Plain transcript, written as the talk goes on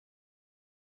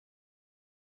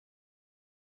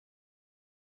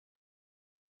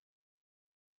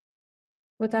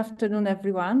Good afternoon,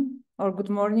 everyone, or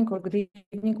good morning or good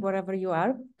evening, wherever you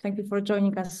are. Thank you for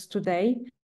joining us today,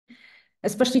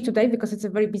 especially today because it's a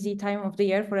very busy time of the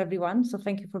year for everyone. So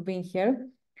thank you for being here.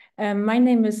 My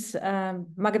name is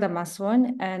Magda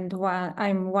Maslon, and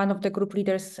I'm one of the group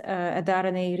leaders at the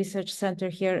RNA Research Center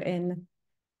here in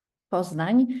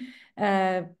Poznań.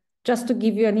 Just to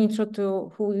give you an intro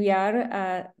to who we are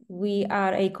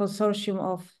a consortium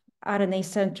of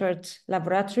RNA-centered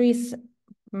laboratories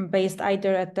based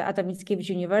either at the Mickiewicz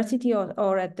University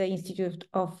or at the Institute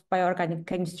of Bioorganic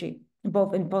Chemistry,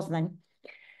 both in Poznań.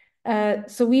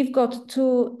 So we've got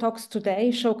two talks today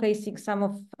showcasing some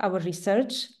of our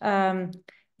research.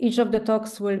 Each of the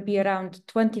talks will be around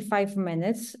 25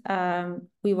 minutes.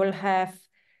 We will have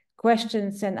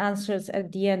questions and answers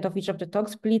at the end of each of the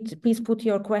talks. Please put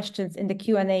your questions in the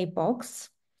Q&A box,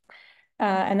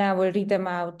 and I will read them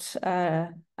out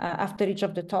after each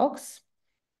of the talks.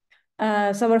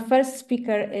 So our first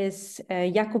speaker is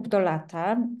Jakub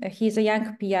Dolata. He's a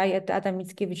young PI at the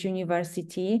Mickiewicz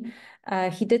University.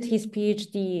 He did his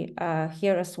PhD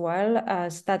here as well,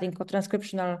 studying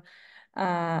co-transcriptional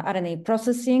RNA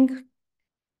processing.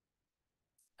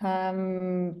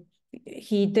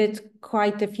 He did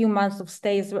quite a few months of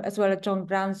stay as well at John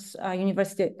Brown's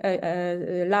university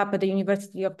lab at the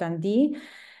University of Dundee.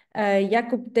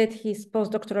 Jakub did his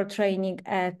postdoctoral training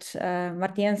at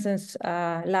Martin Jensen's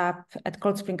lab at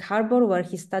Cold Spring Harbor, where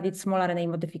he studied small RNA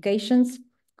modifications.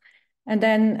 And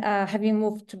then having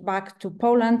moved back to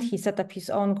Poland, he set up his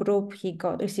own group. He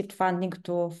received funding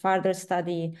to further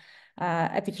study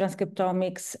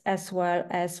epitranscriptomics as well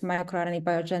as microRNA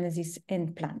biogenesis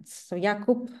in plants. So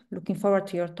Jakub, looking forward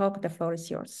to your talk. The floor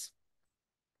is yours.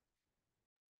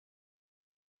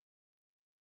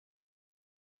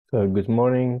 So good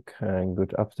morning,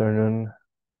 good afternoon,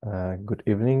 good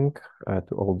evening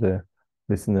to all the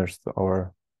listeners to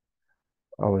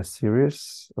our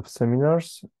series of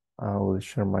seminars. I will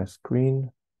share my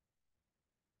screen.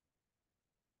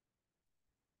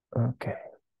 Okay.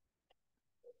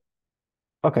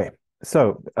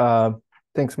 So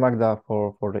thanks, Magda,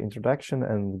 for the introduction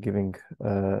and giving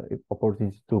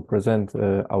opportunity to present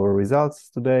our results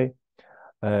today.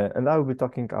 And I will be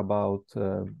talking about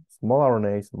small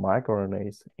RNAs,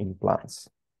 microRNAs in plants.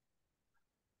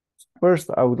 First,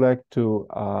 I would like to...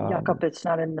 Jakub, it's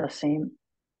not in the same...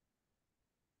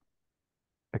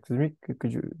 Excuse me,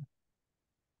 could you...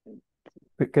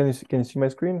 Can you see my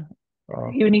screen?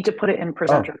 You need to put it in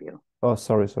presenter view. Oh,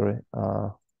 sorry. Yeah.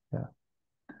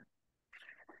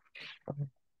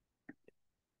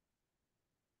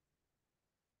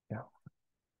 Yeah.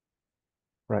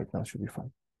 Right now should be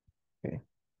fine. Okay.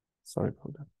 Sorry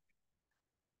about that.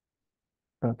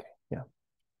 Okay, yeah.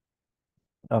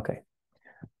 Okay.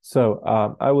 So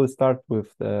I will start with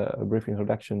a brief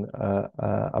introduction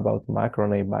about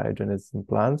microRNA biogenesis in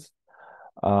plants.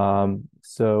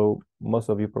 So most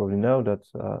of you probably know that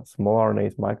small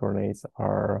RNAs, microRNAs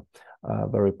are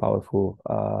very powerful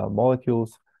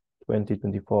molecules,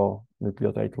 20-24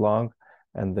 nucleotide long,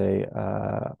 and they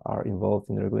are involved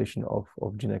in the regulation of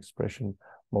gene expression,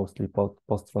 mostly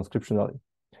post-transcriptionally.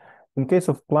 In case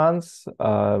of plants,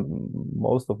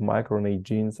 most of microRNA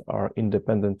genes are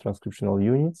independent transcriptional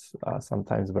units,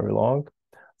 sometimes very long.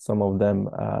 Some of them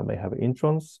may have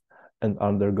introns and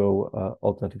undergo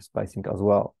alternative splicing as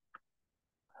well.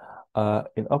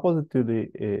 In opposite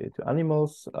to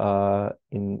animals,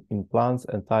 in plants,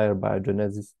 entire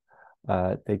biogenesis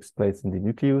takes place in the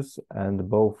nucleus, and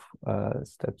both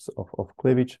steps of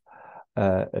cleavage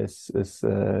is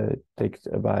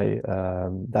taken by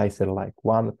dicer-like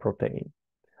one protein.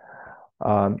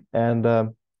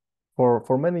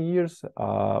 For many years,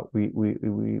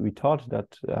 we thought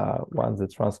that once the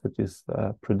transcript is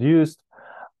produced,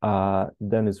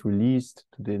 then it's released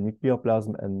to the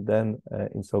nucleoplasm, and then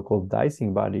in so-called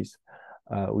dicing bodies,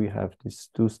 we have these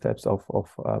two steps of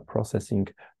processing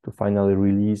to finally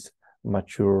release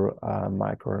mature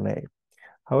microRNA.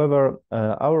 However,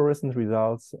 our recent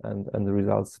results and the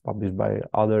results published by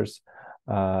others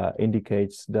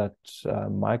indicates that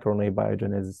microRNA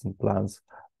biogenesis in plants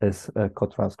is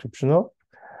co-transcriptional.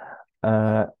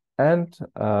 And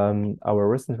our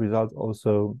recent results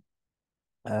also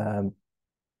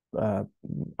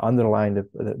underline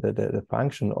the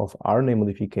function of RNA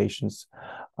modifications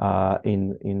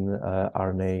in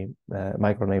RNA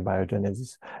microRNA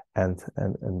biogenesis and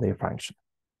their function.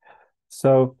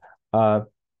 So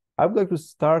I would like to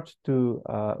start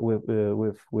with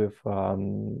the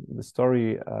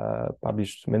story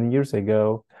published many years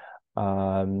ago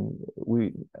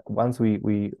once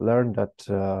we learned that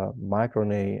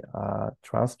microRNA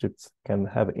transcripts can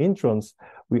have introns,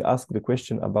 we asked the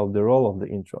question about the role of the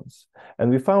introns,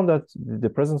 and we found that the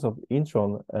presence of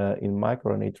intron in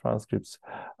microRNA transcripts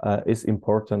is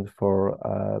important for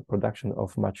production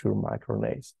of mature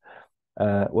microRNAs.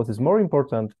 What is more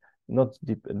important, not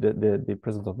the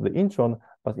presence of the intron,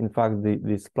 but in fact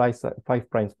the splice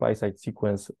 5' splice site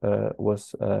sequence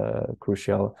was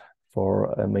crucial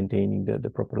for maintaining the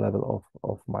proper level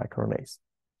of microRNAs.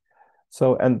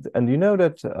 So, and you know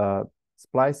that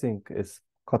splicing is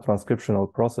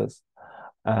co-transcriptional process.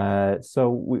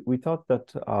 So we thought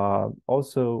that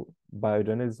also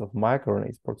biogenesis of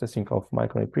microRNAs, processing of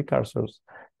microRNA precursors,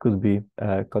 could be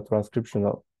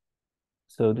co-transcriptional.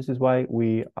 So this is why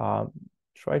we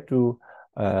try to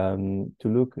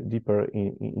look deeper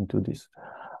into this.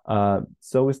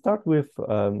 So we start with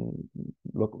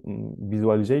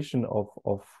visualization of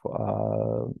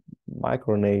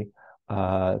microRNA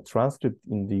transcript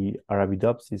in the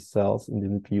Arabidopsis cells in the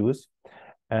nucleus,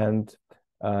 and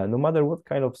no matter what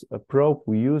kind of probe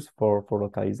we use for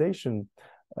localization,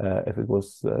 if it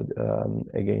was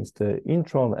against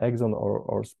intron, exon,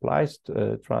 or spliced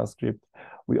transcript,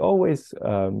 we always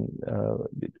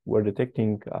were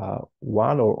detecting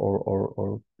one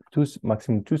or two,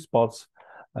 maximum two spots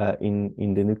in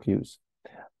the nucleus,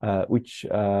 which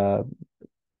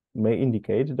may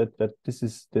indicate that this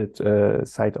is the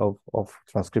site of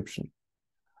transcription.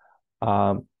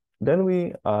 Then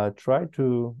we try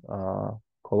to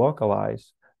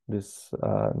colocalize this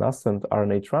nascent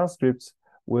RNA transcripts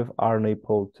with RNA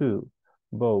pol 2,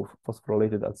 both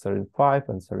phosphorylated at serine 5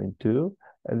 and serine 2,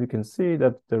 and we can see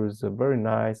that there is a very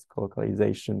nice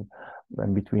colocalization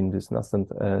between this nascent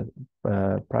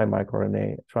prime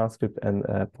microRNA transcript and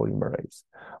polymerase.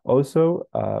 Also,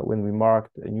 when we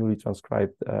marked a newly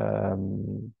transcribed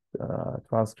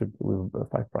transcript with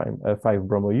 5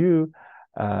 bromo U,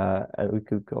 and we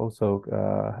could also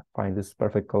find this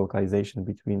perfect colocalization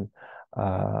between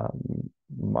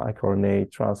microRNA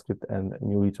transcript and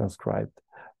newly transcribed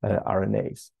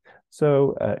RNAs.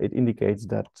 So it indicates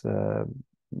that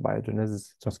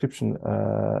biogenesis transcription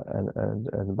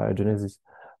and biogenesis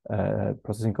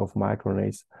processing of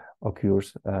microRNAs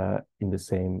occurs in the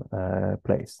same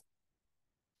place.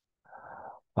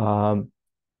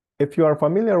 If you are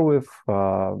familiar with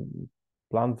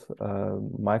plant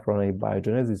microRNA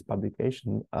biogenesis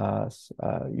publication,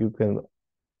 you can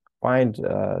find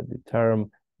the term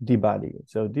D-body.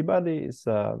 So D-body is,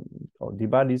 or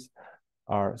D-bodies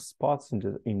are spots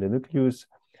in the nucleus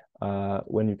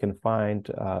when you can find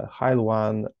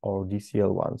HIL1 or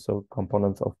DCL1, so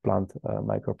components of plant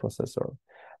microprocessor.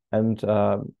 And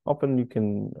often you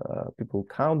can people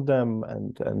count them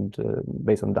and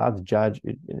based on that judge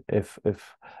if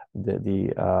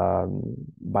the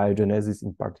biogenesis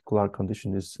in particular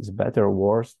condition is better or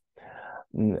worse.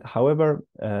 However,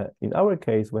 in our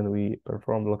case, when we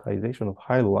perform localization of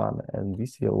HIL1 and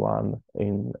DCL1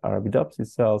 in Arabidopsis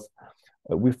cells,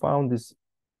 we found this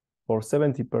for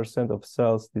 70% of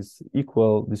cells, this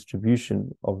equal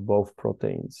distribution of both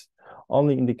proteins.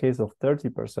 Only in the case of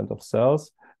 30% of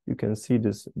cells, you can see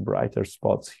these brighter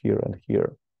spots here and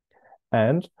here.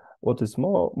 And what is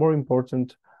more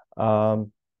important,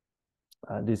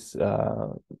 these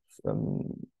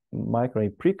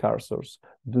microRNA precursors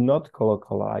do not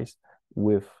colocalize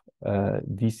with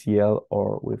DCL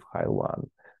or with HIL1.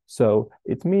 So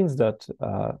it means that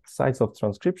sites of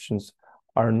transcriptions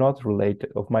are not related,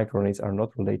 of microRNAs are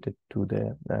not related to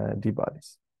the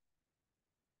D-bodies.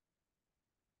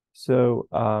 So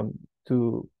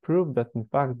to prove that in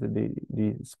fact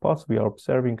the spots we are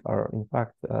observing are in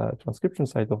fact transcription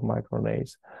site of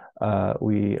microRNAs,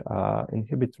 we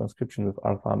inhibit transcription with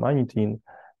alpha-amanitin,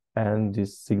 and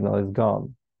this signal is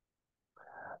gone.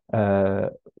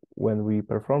 When we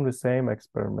perform the same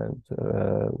experiment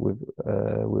with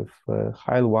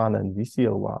HIL1 and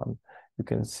DCL1, you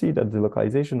can see that the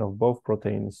localization of both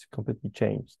proteins completely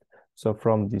changed. So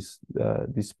from this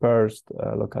dispersed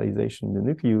localization in the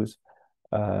nucleus,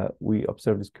 we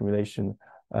observe this accumulation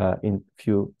in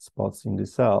few spots in the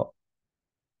cell.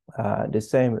 The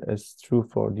same is true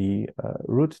for the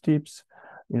root tips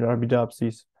in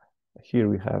Arabidopsis. Here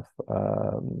we have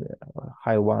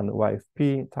HIL1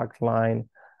 YFP tagged line,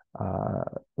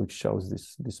 which shows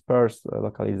this dispersed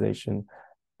localization.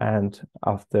 And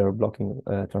after blocking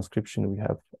transcription, we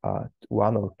have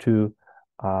one or two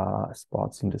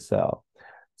spots in the cell.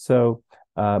 So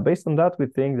based on that, we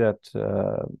think that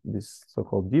these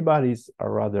so-called D-bodies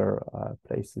are rather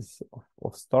places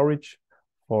of storage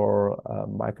for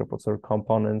microprocessor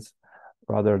components.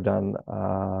 rather than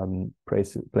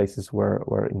places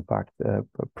where in fact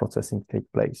processing takes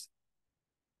place.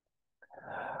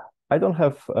 I don't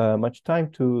have much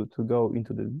time to go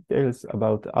into the details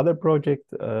about other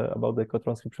projects about the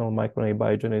co-transcriptional microRNA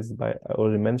biogenesis, but I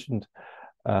already mentioned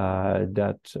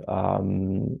that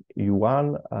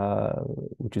U1,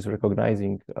 which is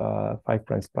recognizing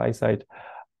 5' splice site,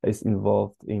 is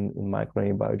involved in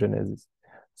microRNA biogenesis.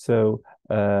 So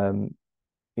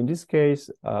in this case,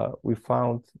 we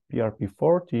found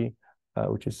PRP40,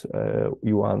 which is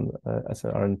U1 as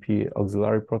an RNP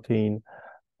auxiliary protein,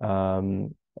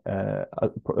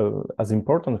 as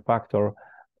important factor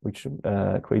which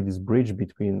create this bridge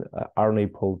between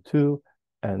RNA pol 2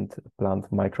 and plant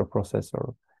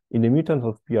microprocessor. In the mutant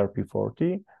of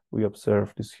PRP40, we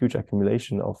observe this huge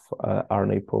accumulation of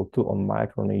RNA pol 2 on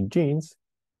microRNA genes,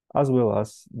 as well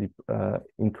as the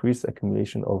increased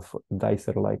accumulation of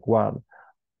dicer-like 1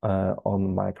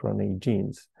 on microRNA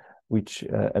genes, which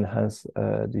enhance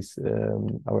this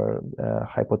our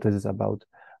hypothesis about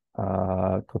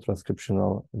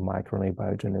co-transcriptional microRNA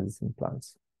biogenesis in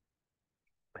plants.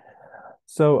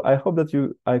 So I hope that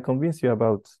I convinced you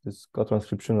about this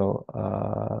co-transcriptional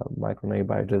microRNA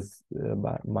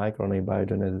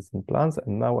biogenesis in plants,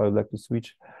 and now I would like to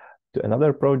switch to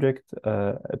another project.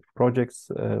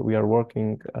 Projects we are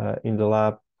working in the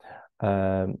lab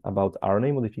about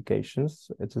RNA modifications.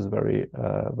 It is very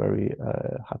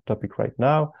hot topic right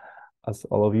now, as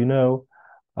all of you know.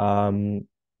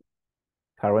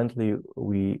 Currently,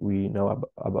 we know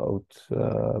about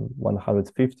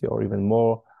 150 or even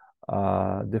more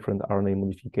different RNA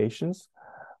modifications.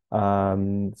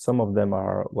 Some of them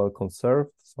are well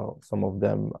conserved, so some of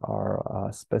them are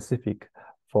specific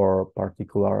for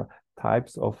particular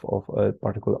types of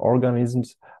particular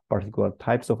organisms, particular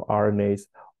types of RNAs,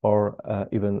 or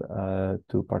even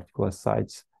to particular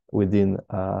sites within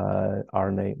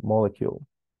RNA molecule.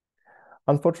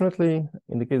 Unfortunately,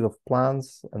 in the case of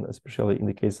plants, and especially in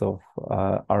the case of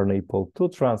RNA pol 2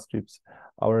 transcripts,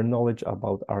 our knowledge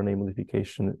about RNA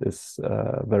modification is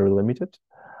very limited.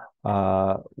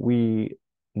 We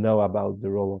know about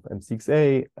the role of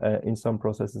M6A in some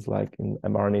processes, like in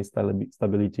mRNA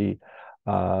stability.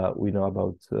 We know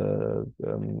about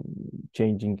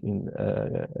changing in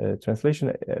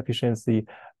translation efficiency,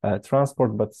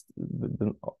 transport, but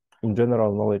in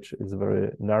general, knowledge is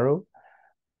very narrow.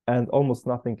 And almost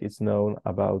nothing is known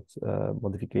about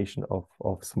modification of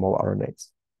small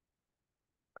RNAs.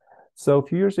 So a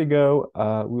few years ago,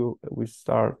 we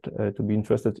start to be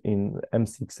interested in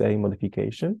M6A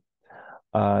modification.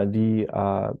 The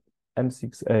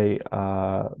M6A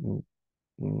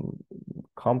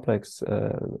complex,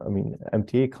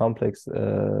 MTA complex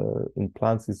in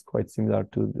plants is quite similar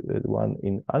to the one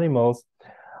in animals.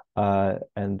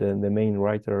 And then the main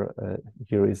writer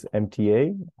here is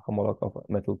MTA, homolog of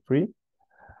metal-3.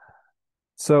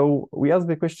 So we ask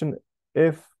the question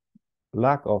if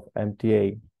lack of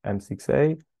MTA,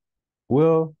 M6A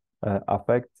will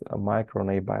affect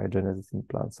microRNA biogenesis in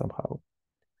plants somehow.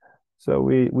 So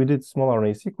we did small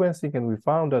RNA sequencing, and we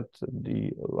found that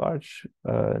the large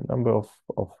number of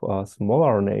small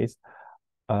RNAs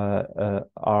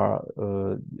are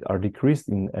decreased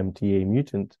in MTA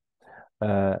mutant.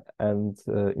 And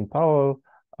in parallel,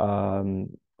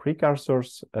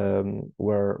 precursors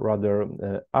were rather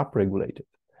upregulated.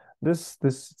 This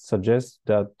suggests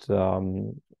that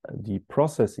the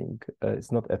processing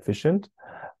is not efficient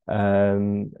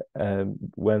when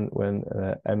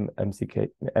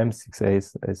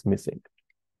M6A is missing.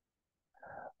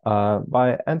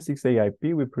 By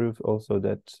M6AIP, we proved also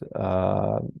that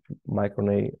plant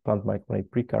microRNA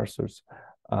precursors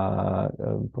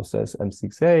possess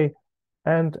M6A,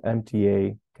 and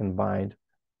MTA can bind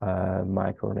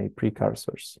microRNA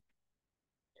precursors.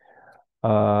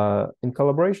 In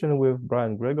collaboration with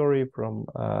Brian Gregory from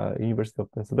University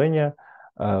of Pennsylvania,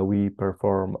 we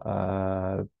perform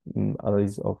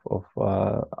analysis of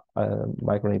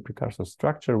microRNA precursor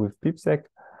structure with PIPSEq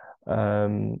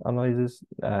analysis,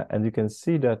 and you can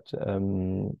see that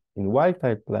in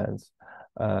wild-type plants,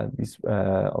 this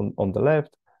on the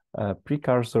left,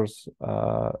 precursors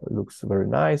looks very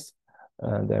nice.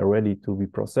 They're ready to be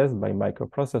processed by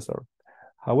microprocessor.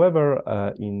 However,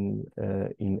 in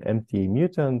MTA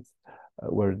mutant,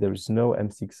 where there is no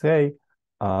M6A,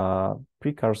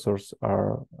 precursors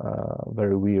are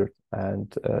very weird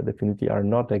and definitely are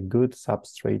not a good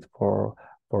substrate for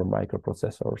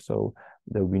microprocessor. So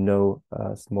there will be no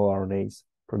small RNAs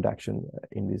production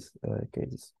in these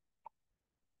cases.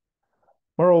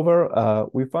 Moreover,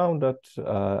 we found that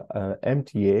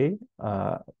MTA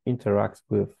interacts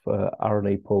with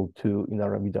RNA pol 2 in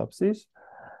Arabidopsis,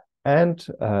 And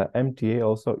MTA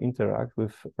also interact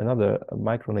with another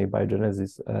microRNA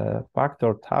biogenesis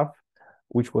factor, TAF,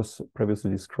 which was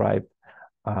previously described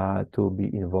to be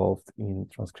involved in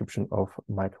transcription of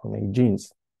microRNA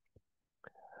genes.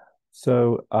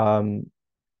 So,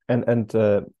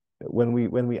 when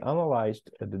we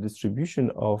analyzed the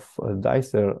distribution of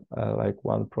dicer, like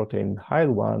one protein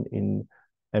HILE1 in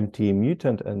MTA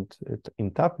mutant and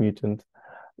in TAF mutant,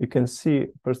 you can see,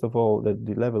 first of all, that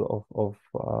the level of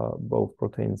both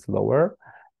proteins lower,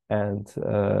 and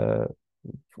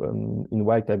in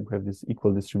wild type we have this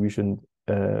equal distribution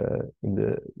in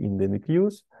the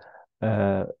nucleus.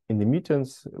 In the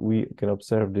mutants, we can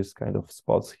observe this kind of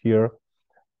spots here.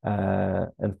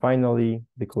 And finally,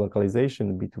 the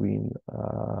colocalization between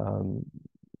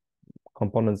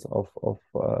components of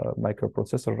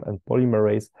microprocessor and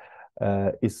polymerase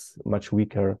is much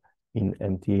weaker in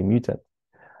MTA mutant.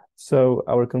 So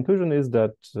our conclusion is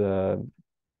that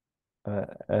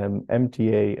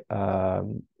MTA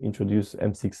introduced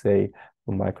M6A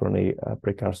to microRNA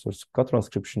precursors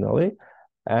co-transcriptionally,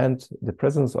 and the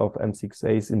presence of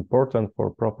M6A is important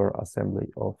for proper assembly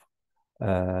of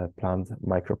plant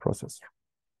microprocessor.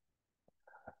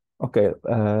 Okay,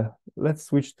 let's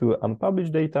switch to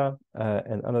unpublished data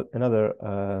and another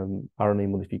RNA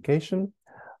modification.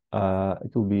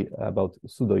 It will be about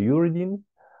pseudouridine.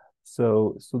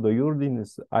 So pseudouridine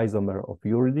is isomer of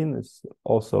uridine. It's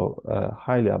also a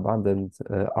highly abundant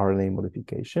RNA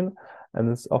modification,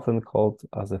 and it's often called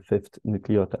as a fifth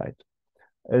nucleotide.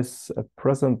 It's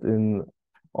present in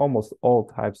almost all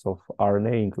types of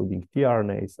RNA, including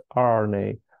tRNAs,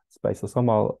 rRNA,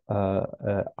 spliceosomal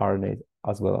RNA,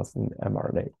 as well as in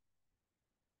mRNA.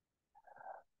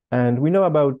 And we know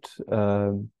about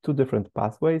two different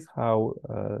pathways how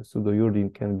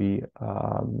pseudouridine can be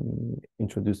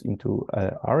introduced into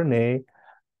RNA.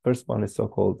 First one is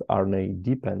so-called RNA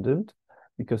dependent,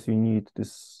 because you need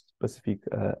this specific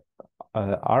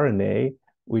RNA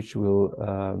which will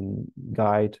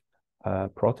guide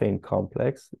protein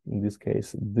complex, in this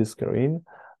case discarin,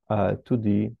 to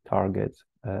the target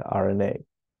RNA.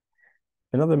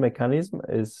 Another mechanism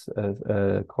is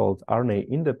called RNA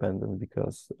independent,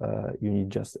 because you need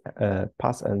just a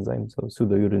PAS enzyme, so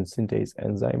pseudouridine synthase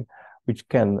enzyme, which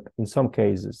can, in some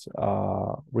cases,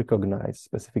 recognize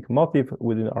specific motif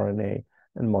within RNA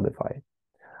and modify it.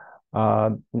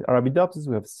 In Arabidopsis,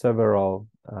 we have several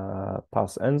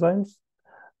PAS enzymes.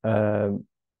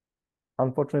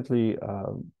 Unfortunately,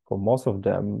 for most of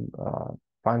them,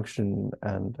 function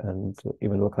and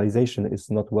even localization is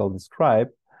not well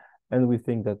described, and we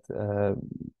think that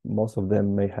most of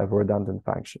them may have redundant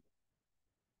function.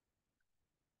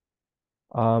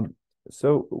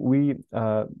 So we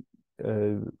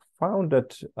found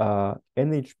that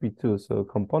NHP2, so a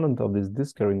component of this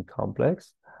discarin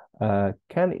complex,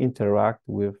 can interact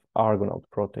with argonaute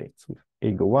proteins, with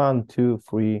AGO1, 2,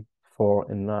 3, 4,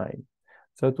 and 9.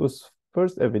 So it was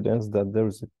first evidence that there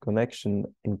is a connection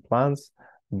in plants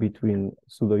between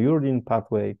pseudouridine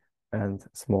pathway and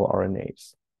small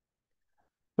RNAs.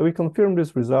 So we confirmed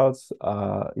these results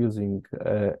using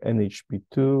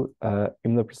NHP2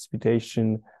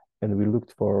 immunoprecipitation, and we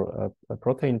looked for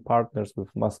protein partners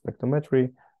with mass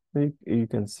spectrometry. You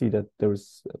can see that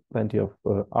there's plenty of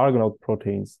argonaute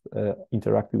proteins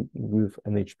interacting with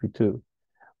NHP2.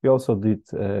 We also did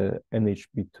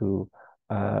NHP2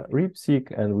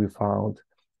 RIP-seq, and we found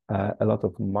a lot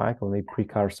of microRNA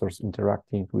precursors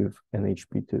interacting with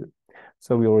NHP2.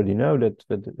 So we already know that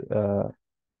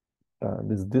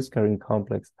this discarin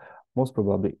complex most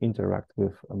probably interact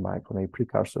with microRNA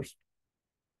precursors.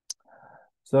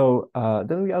 So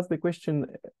then we asked the question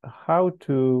how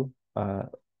to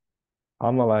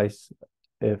analyze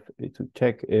to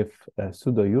check if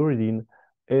pseudouridine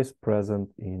is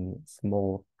present in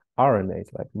small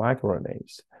RNAs like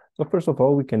microRNAs. So first of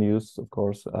all, we can use, of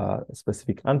course,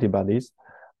 specific antibodies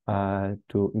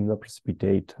to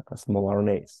immunoprecipitate small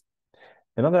RNAs.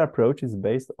 Another approach is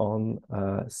based on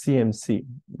CMC.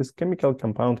 This chemical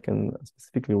compound can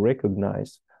specifically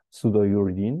recognize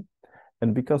pseudouridine,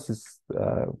 and because it's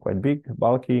quite big,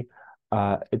 bulky,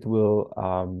 it will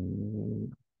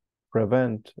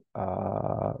prevent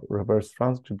reverse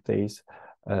transcriptase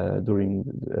during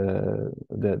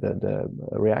the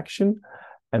reaction.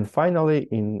 And finally,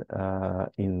 in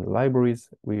libraries,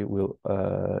 we will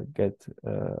get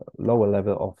lower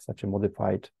level of such a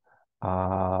modified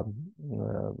small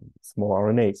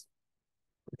RNAs.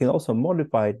 We can also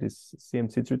modify this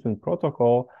CMC treatment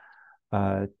protocol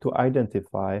to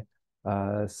identify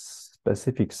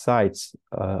specific sites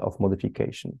of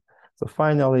modification. So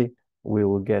finally, we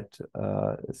will get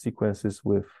sequences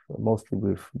with mostly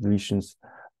with deletions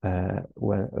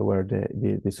where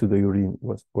the pseudouridine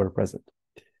were present.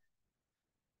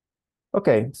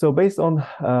 Okay, so based on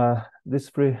these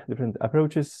three different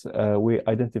approaches, we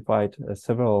identified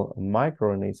several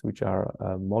microRNAs which are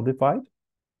modified,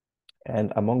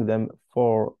 and among them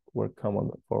 4 were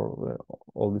common for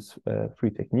all these 3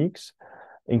 techniques,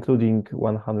 including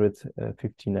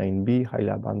 159B, highly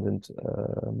abundant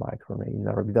microRNA in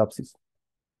Arabidopsis.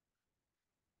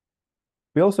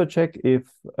 We also check if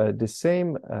the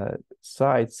same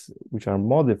sites which are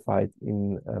modified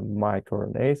in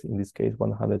microRNAs, in this case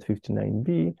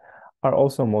 159B, are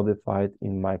also modified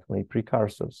in microRNA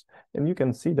precursors. And you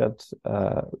can see that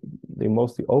they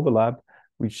mostly overlap,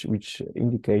 which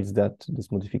indicates that this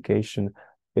modification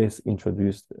is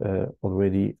introduced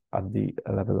already at the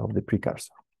level of the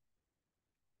precursor.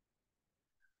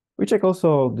 We check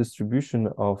also distribution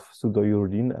of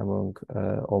pseudouridine among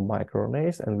all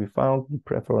microRNAs, and we found the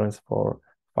preference for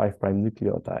 5'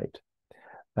 nucleotide.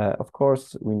 Of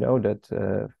course, we know that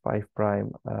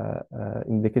 5',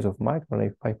 in the case of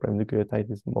microRNA, 5' nucleotide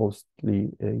is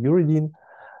mostly uridine,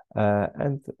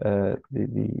 and the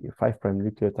 5'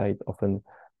 nucleotide often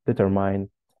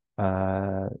determine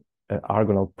an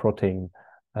argonal protein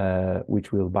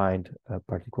which will bind a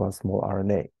particular small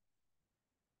RNA.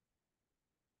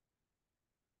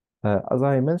 As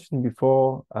I mentioned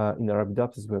before, in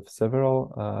Arabidopsis we have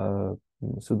several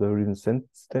pseudouridine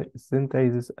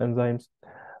synthase enzymes.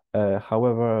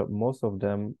 However, most of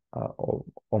them,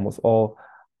 almost all,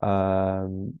 have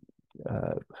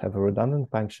a redundant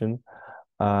function,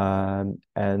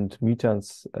 and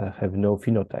mutants have no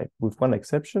phenotype, with one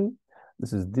exception.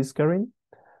 This is discarin.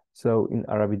 So in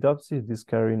Arabidopsis,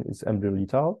 discarin is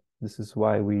embryolethal. This is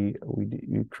why we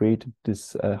created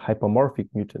this hypomorphic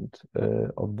mutant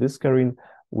of discarin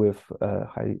with a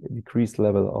high decreased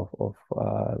level of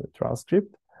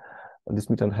transcript. And this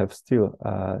mutant have still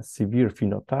severe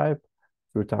phenotype,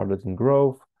 retarded in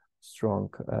growth,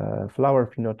 strong flower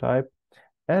phenotype.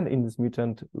 And in this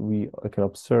mutant, we can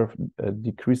observe a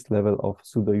decreased level of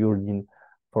pseudouridine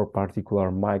for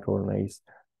particular microRNAs,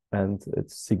 and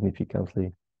it's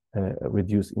significantly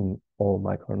reduced in all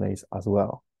microRNAs as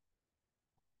well.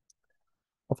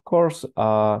 Of course,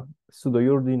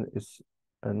 pseudouridine is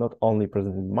not only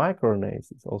present in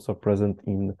microRNAs, it's also present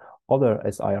in other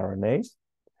siRNAs.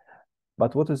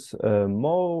 But what is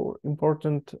more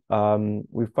important,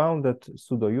 we found that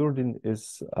pseudouridine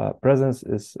presence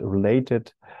is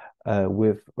related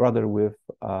with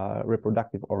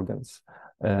reproductive organs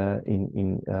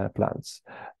in plants.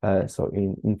 So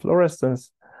in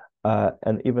inflorescence,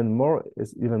 and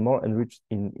is even more enriched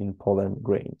in pollen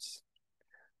grains.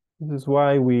 This is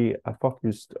why we are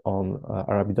focused on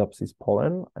Arabidopsis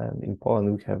pollen, and in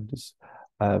pollen we have this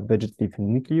vegetative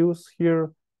nucleus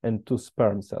here and 2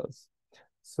 sperm cells.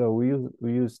 So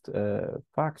we used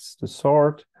FACS to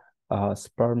sort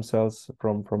sperm cells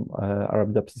from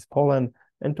Arabidopsis pollen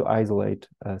and to isolate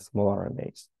small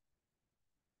RNAs.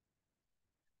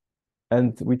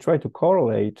 And we try to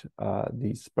correlate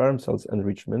the sperm cells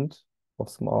enrichment of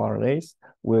small RNAs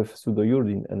with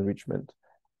pseudouridine enrichment.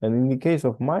 And in the case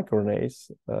of microRNAs,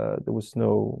 there was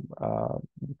no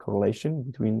correlation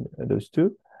between those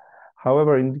two.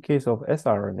 However, in the case of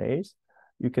siRNAs,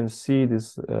 you can see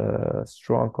this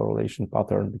strong correlation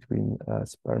pattern between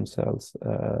sperm cells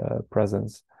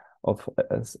presence of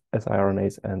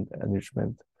siRNAs and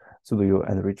enrichment, pseudo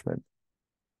enrichment.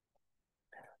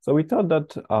 So we thought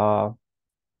that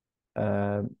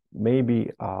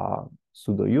maybe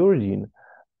pseudouridine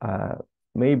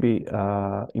may be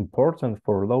important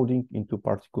for loading into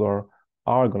particular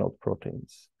argonaute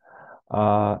proteins.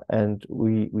 And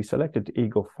we selected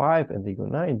EGO5 and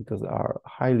EGO9 because they are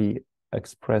highly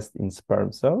expressed in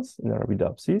sperm cells in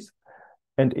Arabidopsis,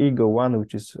 and EGO1,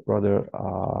 which is rather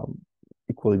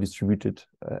equally distributed,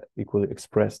 equally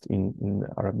expressed in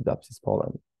Arabidopsis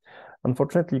pollen.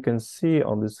 Unfortunately, you can see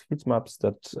on these heat maps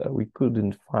that we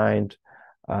couldn't find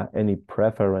any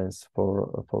preference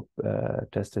for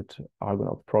tested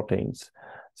argonaute proteins.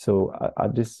 So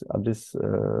at this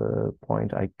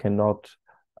point, I cannot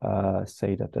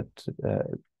say that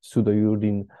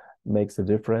pseudouridine makes a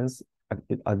difference,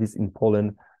 at least in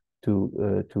pollen,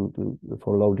 for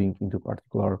loading into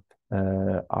particular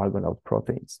argonaute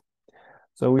proteins.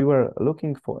 So we were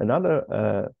looking for another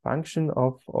function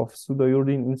of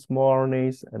pseudouridine in small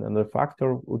RNAs, and another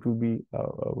factor which would be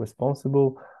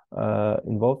responsible,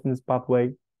 involved in this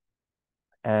pathway.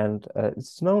 And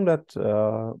it's known that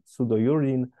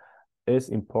pseudouridine is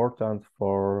important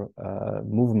for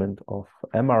movement of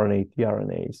mRNA,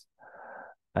 tRNAs.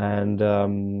 And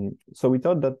so we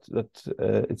thought that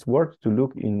it's worth to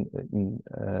look in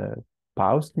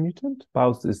PAUST mutant.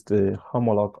 PAUST is the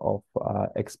homolog of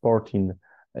exportin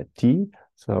T,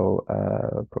 so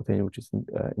protein which is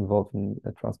involved in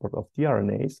the transport of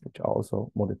tRNAs, which are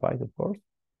also modified, of course.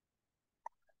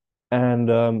 And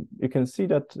you can see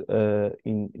that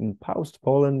in PAUST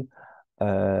pollen,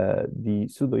 the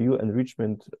pseudo-U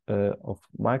enrichment of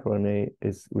microRNA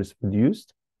is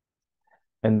reduced.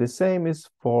 And the same is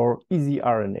for easy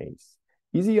RNAs.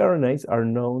 Easy RNAs are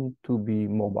known to be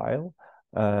mobile,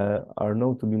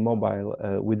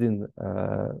 within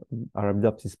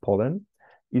Arabidopsis pollen.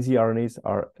 Easy RNAs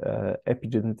are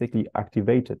epigenetically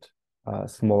activated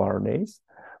small RNAs,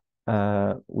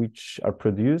 which are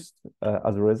produced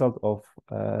as a result of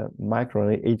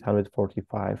microRNA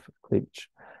 845 cleavage.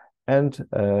 And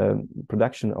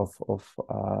production of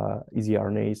easy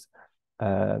RNAs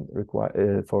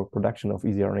for production of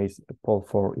easy RNAs,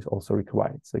 Pol4 is also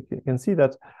required. So you can see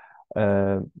that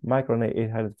microRNA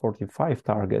 845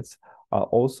 targets are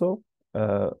also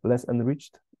less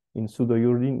enriched in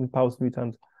pseudouridine in PAUST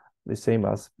mutant, the same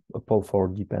as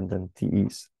Pol4 dependent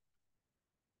TEs.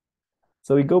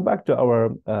 So we go back to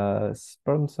our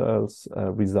sperm cells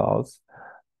results,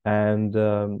 and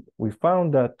we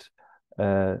found that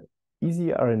easy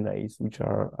RNAs, which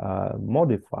are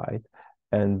modified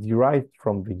and derived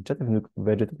from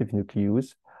vegetative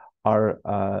nucleus, are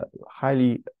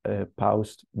highly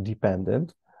PAUST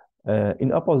dependent,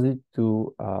 in opposite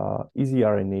to easy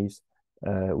RNAs,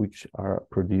 which are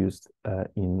produced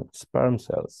in sperm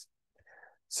cells.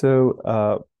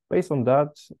 So based on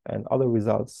that and other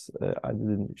results I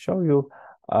didn't show you,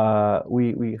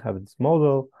 we have this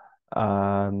model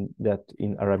that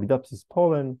in Arabidopsis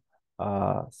pollen,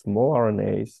 small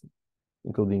RNAs,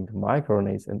 including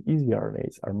microRNAs and easy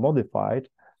RNAs, are modified,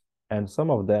 and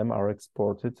some of them are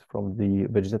exported from the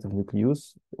vegetative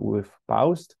nucleus with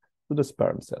PAUST to the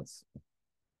sperm cells.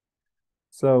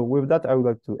 So with that, I would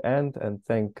like to end and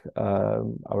thank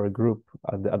our group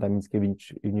at the Adam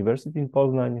Mickiewicz University in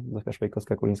Poznań, Zofia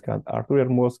Szwajkowska-Kolińska and Artur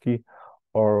Jarmłowski,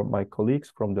 or my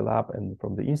colleagues from the lab and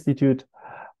from the institute.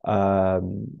 I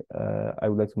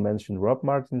would like to mention Rob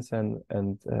Martinsen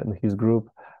and his group.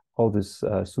 All this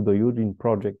pseudo-uridine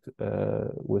project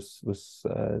was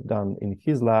done in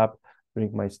his lab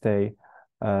during my stay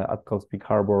at Cold Spring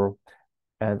Harbor.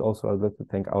 And also I'd like to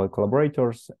thank our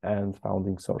collaborators and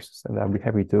founding sources. And I'll be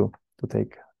happy to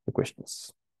take the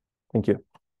questions. Thank you.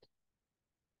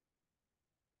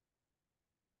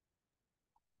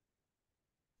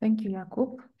 Thank you,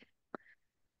 Jakub.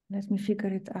 Let me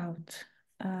figure it out.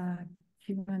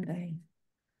 Q&A.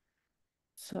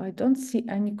 So I don't see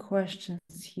any questions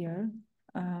here.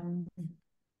 But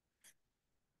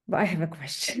I have a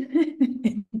question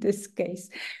in this case.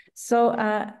 So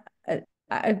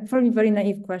probably very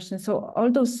naive question. So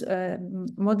all those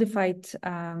modified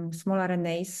small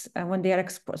RNAs, when they are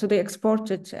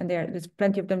exported, and there's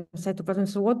plenty of them in cytoplasm.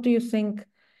 So what do you think?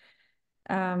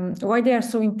 Why they are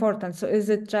so important? So is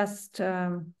it just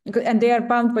and they are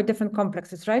bound by different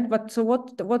complexes, right? But so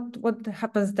what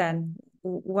happens then?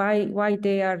 Why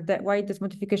they are that? Why these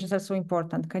modifications are so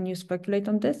important? Can you speculate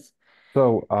on this?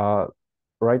 So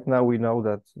right now we know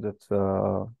that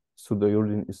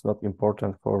pseudouridine is not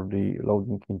important for the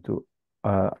loading into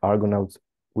argonauts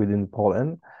within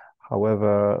pollen.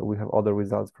 However, we have other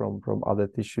results from other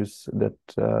tissues that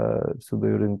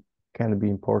pseudouridine can be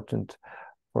important.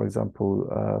 For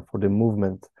example, for the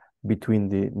movement between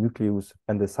the nucleus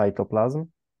and the cytoplasm.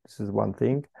 This is one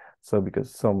thing. So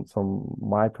because some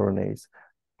microRNAs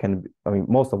can,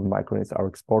 most of the microRNAs are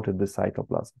exported to the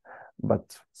cytoplasm,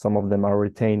 but some of them are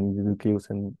retained in the nucleus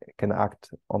and can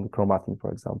act on the chromatin,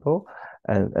 for example.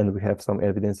 And we have some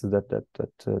evidences that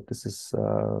this is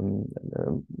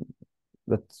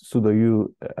that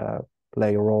pseudo-U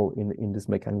play a role in this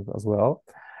mechanism as well.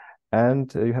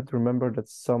 And you have to remember that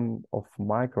some of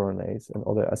microRNAs and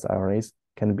other siRNAs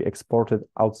can be exported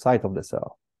outside of the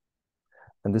cell.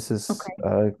 And this is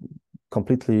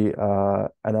completely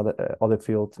other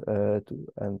field,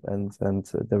 and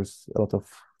there's a lot of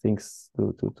things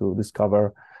to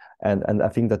discover. And I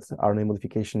think that RNA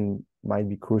modification might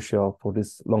be crucial for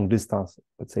this long distance,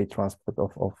 let's say, transport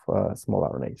of small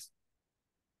RNAs.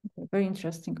 Okay, very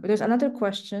interesting. There's another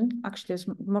question. Actually, there's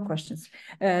more questions.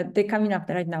 They're coming up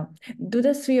right now. Do the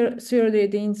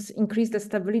pseudouridines increase the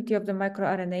stability of the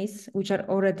microRNAs, which are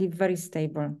already very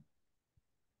stable?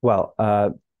 Well,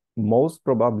 most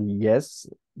probably yes,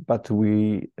 but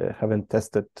we haven't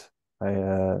tested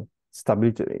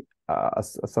stability.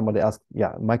 As somebody asked,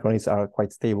 yeah, microRNAs are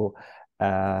quite stable.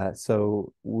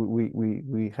 So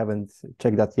we haven't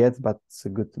checked that yet, but it's a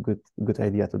good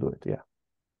idea to do it. Yeah.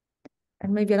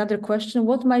 And maybe another question,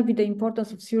 what might be the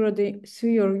importance of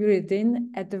surouridine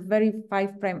at the very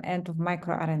 5' end of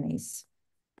microRNAs?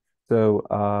 So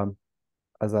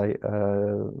as I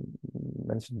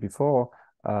mentioned before,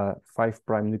 5'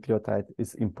 nucleotide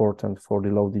is important for the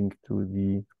loading to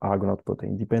the Argonaute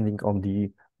protein. Depending on the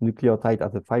nucleotide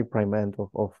at the 5' end of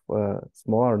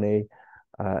small RNA,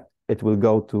 it will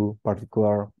go to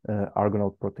particular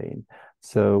Argonaute protein.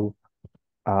 So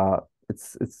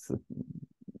it's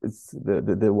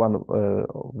the one of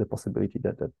the possibility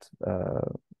that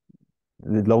the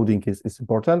loading is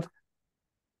important.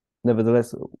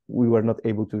 Nevertheless, we were not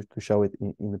able to show it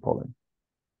in Poland.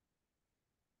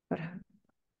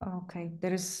 Okay,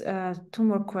 there is 2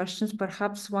 more questions,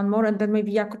 perhaps one more, and then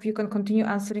maybe Jakub, you can continue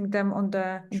answering them on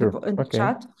the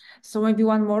chat. So maybe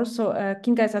one more. So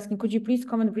Kinga is asking, could you please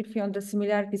comment briefly on the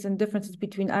similarities and differences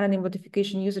between RNA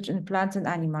modification usage in plants and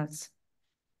animals?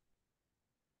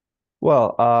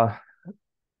 Well,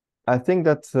 I think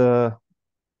that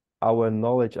our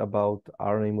knowledge about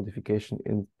RNA modification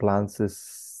in plants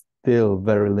is still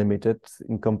very limited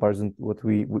in comparison to what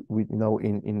we know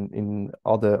in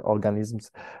other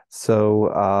organisms. So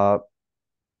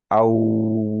I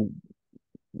would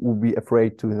be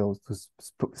afraid to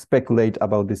speculate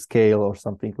about the scale or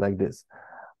something like this.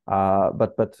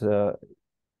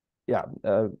 Yeah.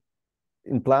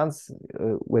 In plants,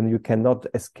 when you cannot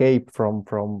escape from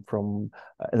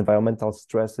environmental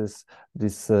stresses,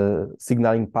 this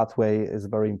signaling pathway is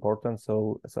very important.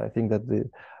 So I think that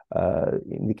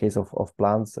in the case of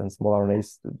plants and small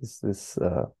RNAs, this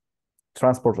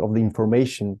transport of the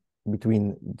information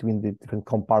between the different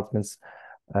compartments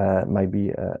might be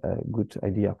a good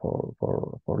idea for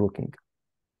looking.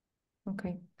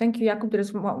 Okay, thank you, Jakub. There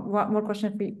is one more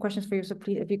questions for you. So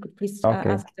please, if you could please ask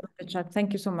them in the chat.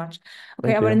 Thank you so much.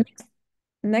 Okay, our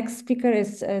next speaker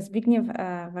is Zbigniew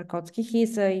Warkocki. He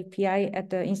is a PI at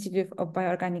the Institute of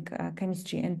Bioorganic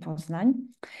Chemistry in Poznań.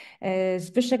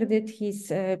 Zbyszek did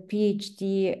his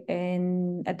PhD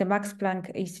at the Max Planck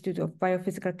Institute of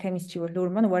Biophysical Chemistry with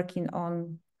Lurman, working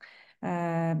on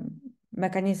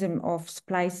mechanism of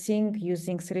splicing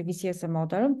using cerevisiae as a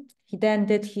model. He then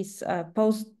did his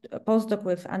postdoc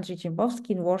with Andrzej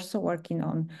Dziembowski in Warsaw, working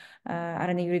on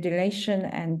RNA uridylation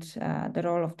and the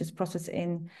role of this process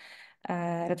in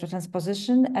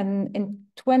retrotransposition. And in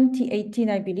 2018,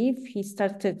 I believe, he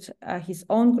started his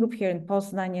own group here in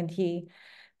Poznań, and he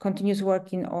continues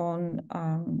working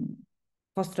on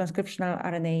post-transcriptional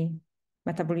RNA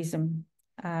metabolism.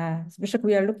 Zbyszek,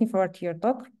 we are looking forward to your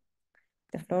talk.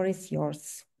 The floor is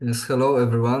yours. Yes, hello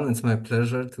everyone. It's my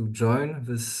pleasure to join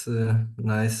this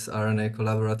nice RNA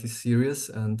collaborative series,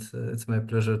 and it's my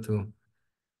pleasure to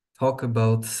talk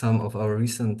about some of our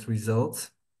recent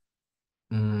results.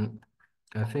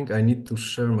 I think I need to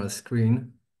share my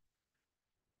screen.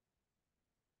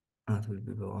 That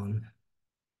will go on.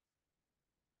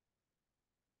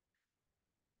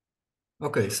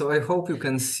 Okay, so I hope you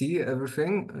can see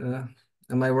everything.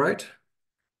 Am I right?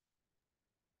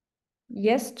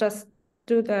 Yes, just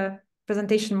do the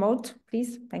presentation mode,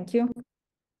 please. Thank you.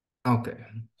 Okay.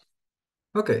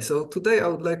 Okay, so today I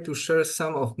would like to share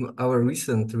some of our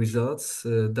recent results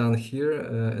done here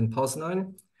in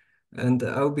Poznań. And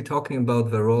I will be talking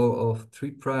about the role of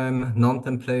 3'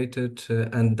 non-templated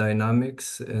and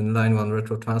dynamics in line 1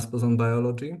 retrotransposon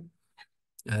biology.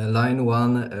 Line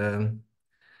 1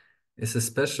 is a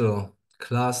special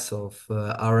class of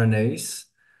RNAs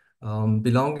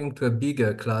belonging to a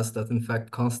bigger class that in fact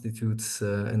constitutes,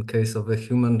 in case of a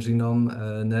human genome,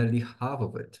 nearly half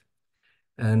of it.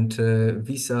 And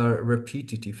these are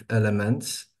repetitive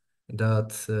elements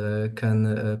that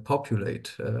can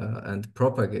populate and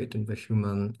propagate in the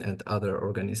human and other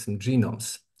organism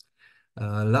genomes.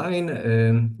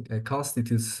 Line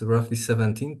constitutes roughly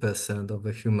 17% of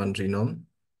the human genome,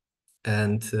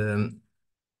 and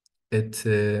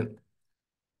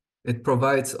it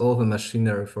provides all the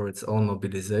machinery for its own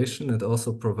mobilization. It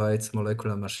also provides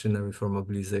molecular machinery for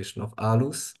mobilization of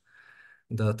ALUs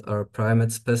that are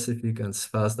primate-specific and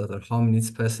SFAs that are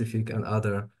hominid-specific, and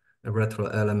other retro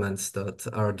elements that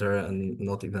are there and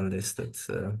not even listed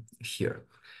here.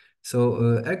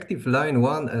 So active line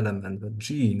 1 element, the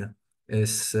gene,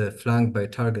 is flanked by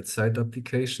target site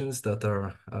applications that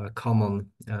are common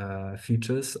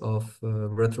features of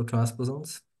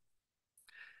retrotransposons.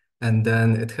 And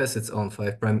then it has its own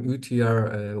 5'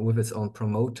 UTR with its own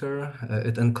promoter.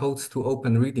 It encodes 2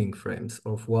 open reading frames,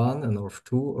 ORF1 and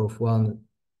ORF2. ORF1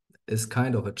 is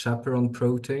kind of a chaperone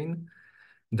protein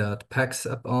that packs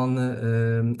upon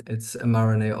its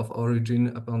mRNA of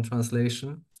origin upon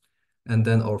translation. And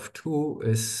then ORF2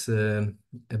 is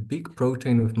a big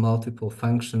protein with multiple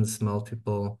functions,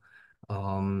 multiple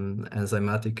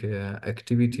enzymatic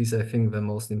activities. I think the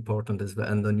most important is the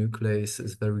endonuclease,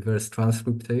 is the reverse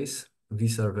transcriptase.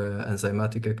 These are the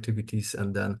enzymatic activities,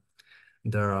 and then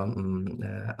there are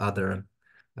other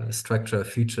structural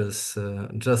features.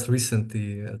 Just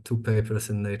recently, 2 papers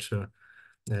in Nature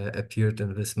appeared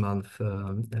in this month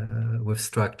with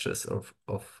structures of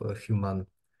human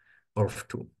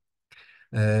ORF2.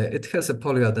 It has a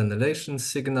polyadenylation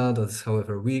signal that is,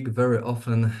 however, weak. Very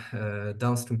often,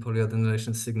 downstream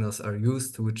polyadenylation signals are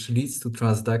used, which leads to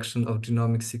transduction of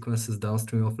genomic sequences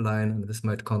downstream of line, and this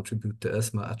might contribute to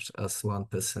as much as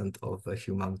 1% of the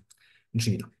human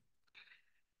genome.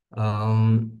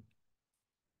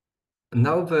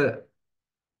 Now the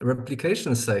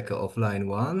replication cycle of line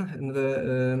 1 in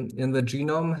the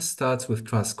genome starts with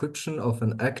transcription of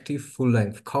an active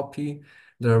full-length copy.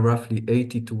 There are roughly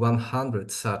 80 to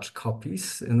 100 such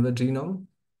copies in the genome,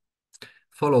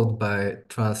 followed by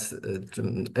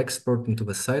export into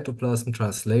the cytoplasm,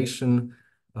 translation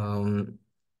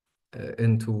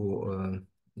into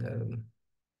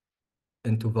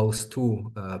those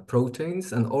 2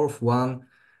 proteins, and ORF1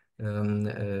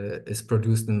 is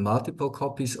produced in multiple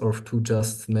copies, ORF2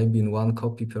 just maybe in 1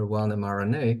 copy per 1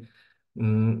 mRNA.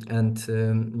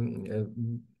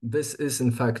 This is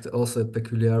in fact also a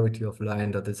peculiarity of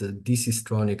line, that is a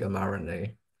decystronic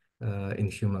mRNA in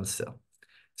human cell.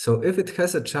 So if it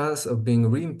has a chance of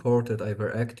being reimported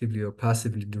either actively or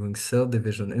passively during cell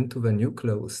division into the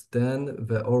nucleus, then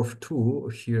the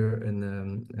ORF2 here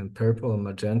in purple or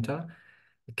magenta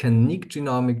can nick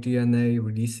genomic DNA,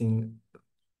 releasing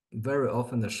very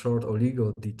often a short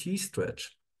oligo-DT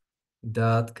stretch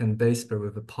that can base pair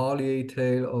with a poly-A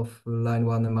tail of line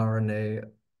 1 mRNA,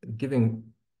 giving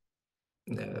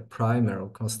a primer or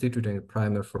constituting a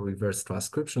primer for reverse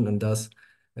transcription, and thus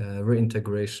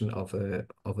reintegration of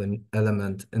an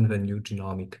element in the new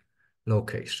genomic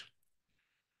location.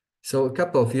 So a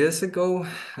couple of years ago,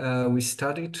 we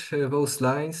studied those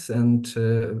lines, and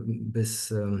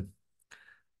this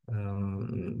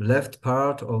left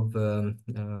part of the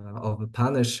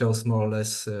panel shows more or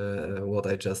less what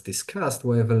I just discussed,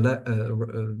 where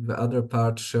the other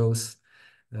part shows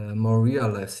more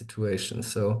real-life situations.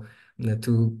 So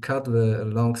to cut the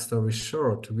long story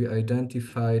short, we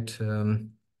identified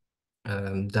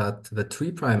that the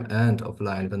 3' end of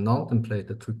line, the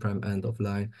non-templated 3' end of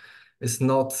line, is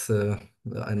not,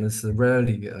 and it's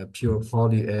rarely a pure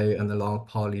poly-A and a long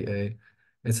poly-A.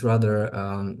 It's rather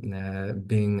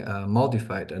being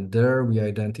modified. And there we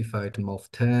identified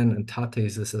MOF10 and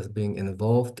tatases as being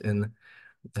involved in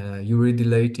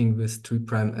uridylating with 3'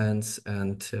 ends.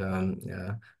 And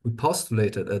we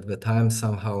postulated at the time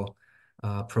somehow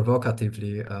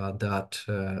provocatively that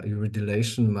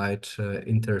uridylation might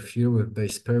interfere with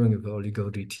base pairing of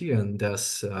oligo-DT, and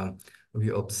thus we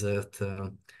observed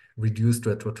reduced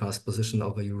retrotransposition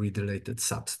of a uridylated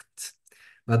substrates.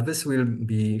 But this will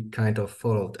be kind of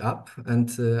followed up, and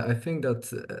I think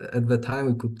that at the time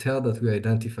we could tell that we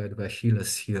identified the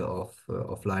Achilles heel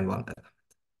of line 1.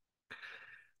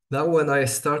 Now, when I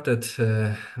started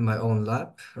my own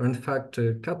lab, or in fact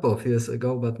a couple of years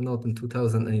ago, but not in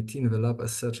 2018, the lab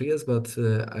as such, yes, but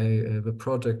the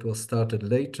project was started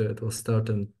later. It was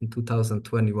started in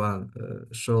 2021,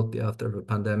 shortly after the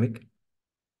pandemic.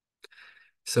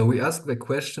 So we asked the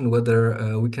question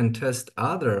whether we can test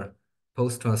other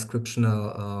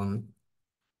post-transcriptional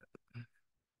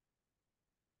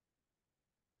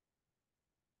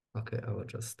okay, I will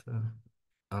just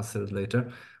answer it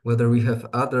later, whether we have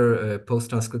other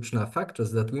post-transcriptional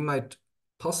factors that we might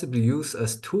possibly use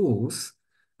as tools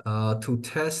to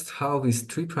test how these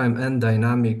 3' end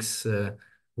dynamics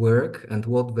work and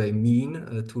what they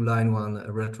mean to line 1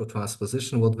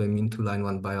 retrotransposition, what they mean to line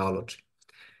 1 biology.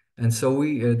 And so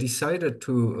we decided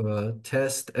to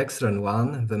test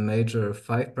XRN1, the major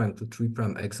 5' to 3'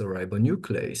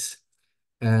 exoribonuclease,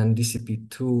 and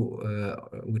DCP2,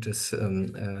 which is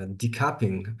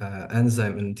decapping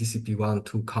enzyme in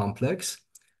DCP1-2 complex.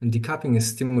 And decapping is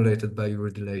stimulated by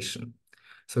uridylation.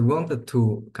 So we wanted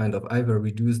to kind of either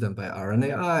reduce them by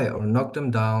RNAi or knock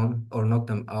them down or knock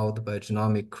them out by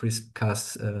genomic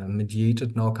CRISPR-Cas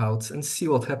mediated knockouts and see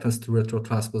what happens to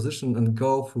retrotransposition and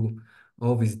go through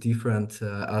all these different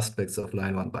aspects of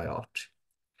line 1 biology.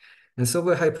 And so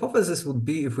the hypothesis would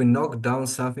be if we knock down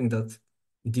something that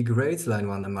degrades line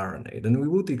 1 mRNA, then we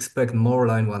would expect more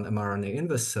line 1 mRNA in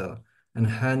the cell and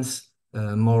hence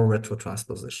more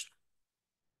retrotransposition.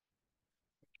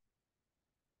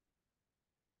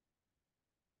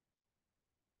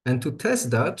 And to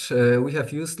test that, we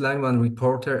have used line 1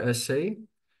 reporter assay.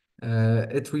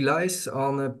 It relies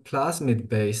on a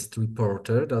plasmid-based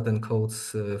reporter that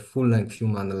encodes full-length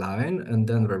human line, and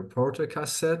then the reporter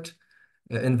cassette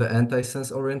in the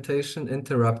antisense orientation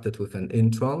interrupted with an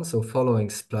intron. So following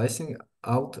splicing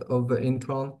out of the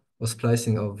intron or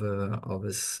splicing of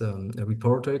this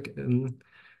reporter,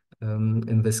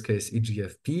 in this case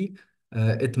EGFP,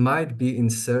 it might be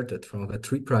inserted from the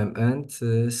 3' end,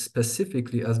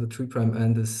 specifically as the 3'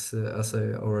 end is, as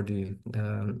I already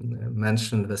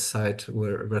mentioned, the site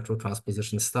where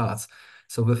retrotransposition starts.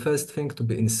 So the first thing to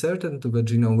be inserted into the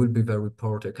genome will be the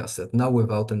reporter cassette, now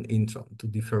without an intron, to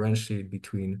differentiate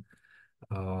between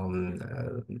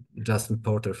just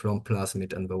reporter from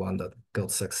plasmid and the one that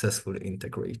got successfully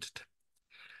integrated.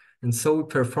 And so we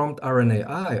performed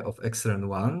RNAi of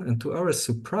XRN1, and to our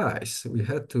surprise, we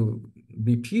had to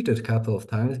repeat it a couple of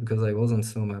times because I wasn't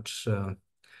so much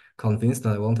convinced,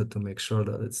 and I wanted to make sure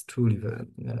that it's truly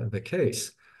the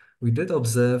case. We did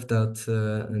observe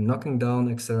that knocking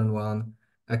down XRN1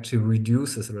 actually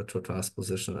reduces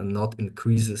retrotransposition and not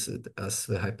increases it, as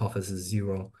the hypothesis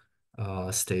 0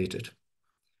 stated.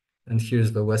 And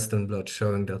here's the Western blot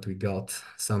showing that we got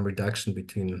some reduction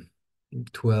between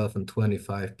 12 and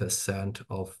 25%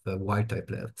 of the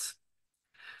wild-type levels.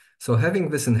 So having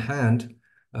this in hand,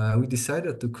 we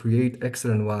decided to create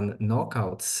XRN1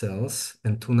 knockout cells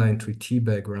in 293T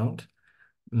background,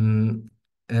 and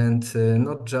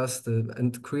not just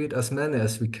and create as many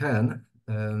as we can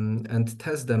and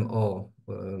test them all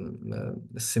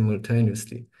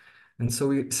simultaneously. And so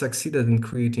we succeeded in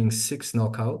creating 6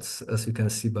 knockouts, as you can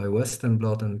see by Western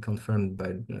blot and confirmed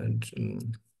by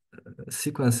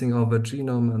sequencing of the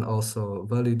genome, and also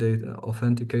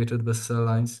authenticated the cell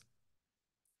lines.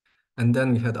 And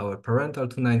then we had our parental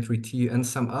 293T and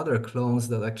some other clones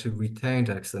that actually retained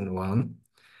XN1.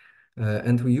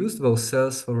 And we used those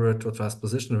cells for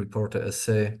retrotransposition reporter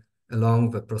assay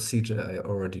along the procedure I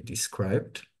already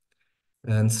described.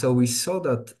 And so we saw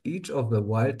that each of the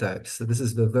wild types, this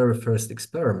is the very first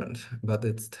experiment, but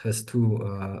it has 2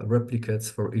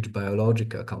 replicates for each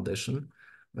biological condition.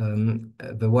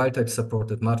 The wild type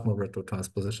supported much more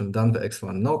retrotransposition than the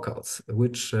X1 knockouts,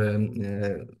 which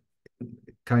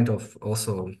kind of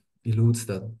also eludes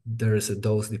that there is a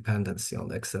dose dependency on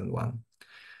XN1.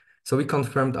 So we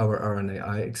confirmed our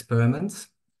RNAi experiments,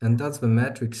 and that's the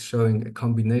matrix showing a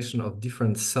combination of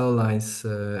different cell lines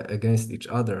against each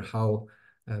other, how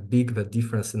big the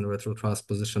difference in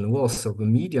retrotransposition was. So the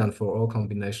median for all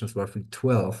combinations was roughly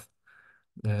 12,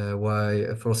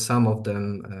 while for some of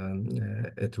them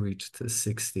it reached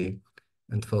 60,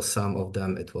 and for some of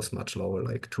them it was much lower,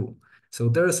 like 2. So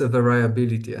there is a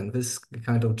variability, and this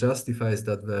kind of justifies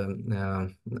that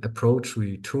the approach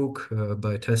we took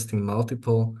by testing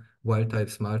multiple wild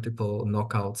types, multiple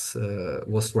knockouts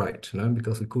was right, you know?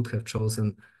 Because we could have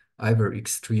chosen either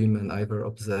extreme and either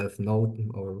observe no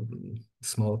or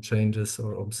small changes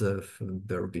or observe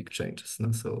very big changes. You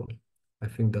know? So I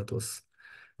think that was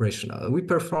rational. We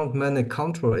performed many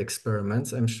control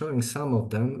experiments. I'm showing some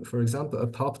of them. For example,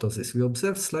 apoptosis. We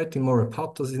observed slightly more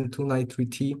apoptosis in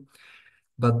 293T,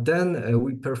 but then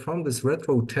we performed this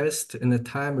retro test in a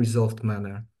time-resolved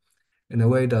manner, in a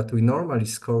way that we normally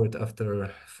score it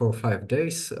after 4 or 5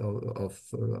 days of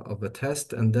the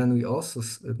test. And then we also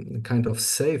kind of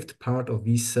saved part of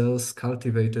these cells,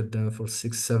 cultivated them for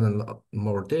 6, 7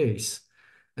 more days,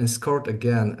 and scored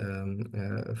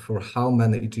again for how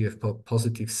many EGF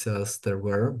positive cells there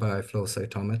were by flow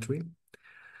cytometry.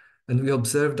 And we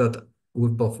observed that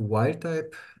with both wild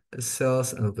type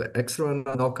cells and the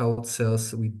XRNA knockout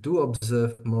cells, we do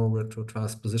observe more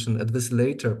retrotransposition at these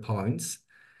later points.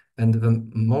 And the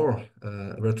more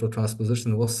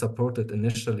retrotransposition was supported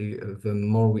initially, the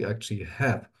more we actually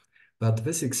had. But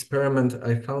this experiment,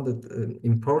 I found it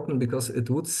important because it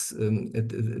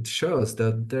shows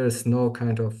that there is no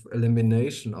kind of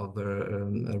elimination of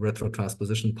the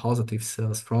retrotransposition positive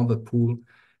cells from the pool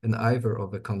in either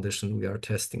of the condition we are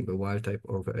testing, the wild type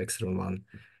or the XRN1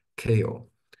 KO.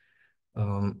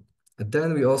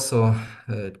 Then we also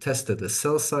tested the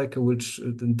cell cycle, which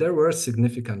there were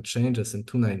significant changes in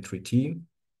 293T.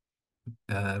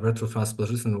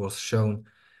 Retrotransposition was shown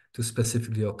to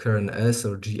specifically occur in S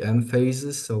or GM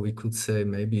phases, so we could say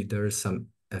maybe there is some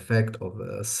effect of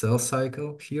a cell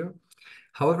cycle here.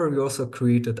 However, we also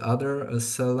created other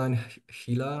cell line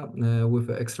HeLa with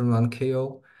the XRN1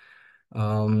 KO.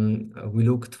 We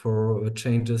looked for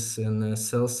changes in the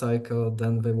cell cycle,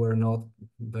 then they were not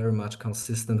very much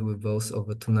consistent with those of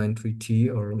the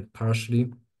 293T or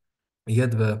partially,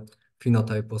 yet the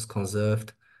phenotype was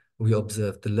conserved. We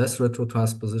observed less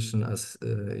retrotransposition, as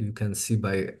you can see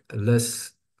by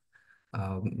less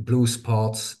blue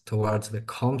spots towards the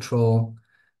control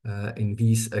in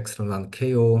these exon 1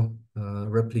 KO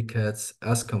replicates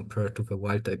as compared to the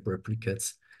wild type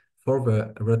replicates for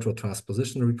the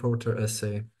retrotransposition reporter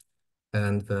assay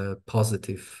and the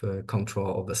positive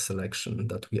control of the selection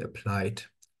that we applied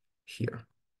here.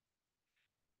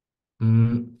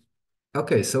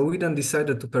 Okay, so we then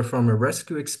decided to perform a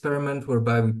rescue experiment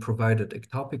whereby we provided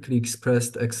ectopically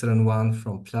expressed exon 1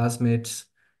 from plasmids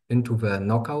into the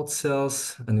knockout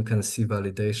cells, and you can see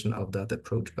validation of that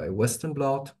approach by Western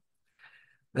blot.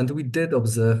 And we did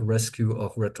observe rescue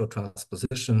of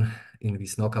retrotransposition in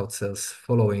these knockout cells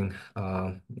following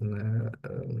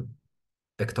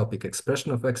ectopic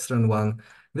expression of exon 1.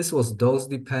 This was dose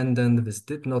dependent. This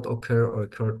did not occur or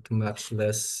occurred much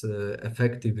less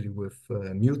effectively with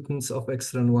mutants of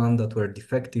exon 1 that were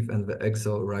defective in the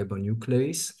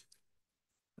exoribonuclease,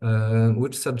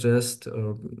 which suggests,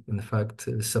 or in fact,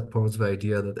 supports the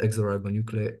idea that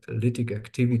exoribonucleolytic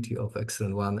activity of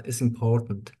exon 1 is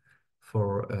important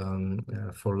for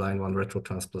line 1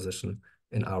 retrotransposition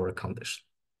in our condition.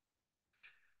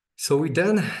 So we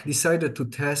then decided to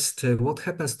test what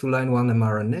happens to line 1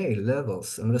 mRNA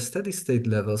levels, and the steady state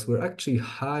levels were actually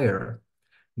higher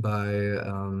by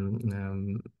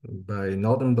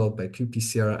northern blot, by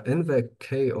qPCR in the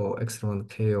KO, exon 1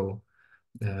 KO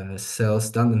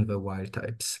cells than in the wild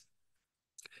types.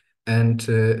 And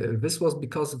this was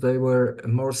because they were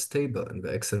more stable in the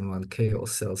exon 1 KO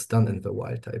cells than in the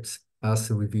wild types, as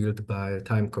revealed by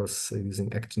time course using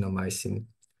actinomycin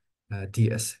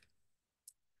DS.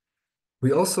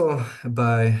 We also,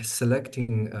 by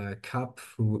selecting CAP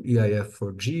through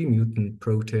EIF4G mutant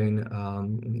protein,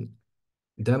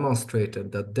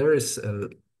 demonstrated that there is a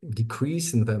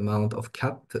decrease in the amount of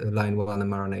CAP line 1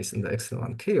 mRNAs in the exon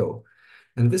 1 KO.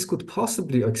 And this could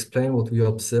possibly explain what we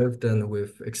observed then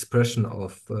with expression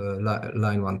of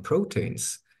line 1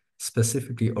 proteins,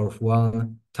 specifically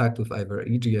ORF1 tagged with either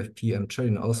EGFP, mCherry,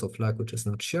 and also FLAG, which is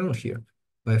not shown here.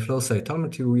 By flow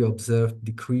cytometry, we observed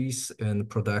decrease in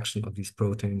production of these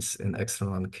proteins in exon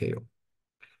 1 KO.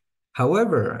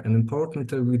 However, and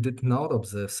importantly, we did not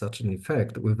observe such an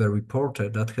effect with a reporter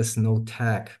that has no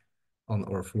tag on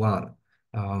ORF1,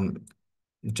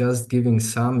 just giving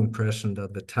some impression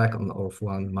that the tag on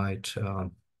ORF1 might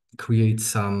create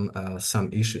some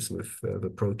issues with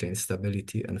the protein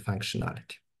stability and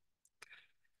functionality.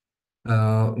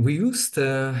 We used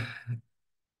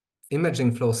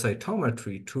imaging flow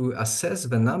cytometry to assess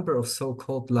the number of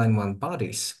so-called line 1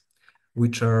 bodies,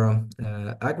 which are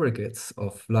aggregates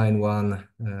of line 1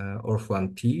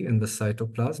 ORF1P in the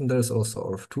cytoplasm. There's also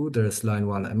ORF2, there's line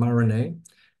 1 mRNA,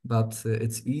 but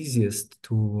it's easiest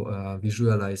to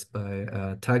visualize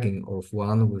by tagging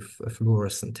ORF1 with a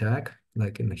fluorescent tag,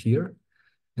 like in here.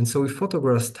 And so we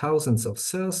photographed thousands of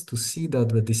cells to see that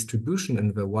the distribution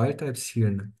in the wild types here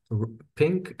in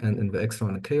pink and in the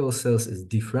exon 1 KO cells is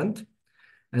different.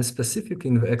 And specifically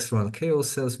in the exon 1 KO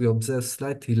cells, we observe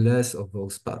slightly less of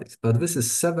those bodies. But this is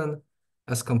 7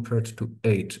 as compared to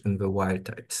 8 in the wild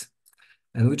types.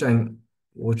 And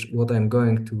what I'm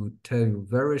going to tell you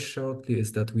very shortly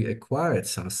is that we acquired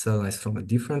some cell lines from a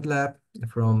different lab,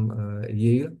 from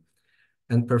Yale,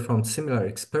 and performed similar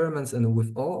experiments. And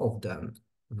with all of them,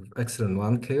 with exon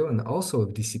 1 KO and also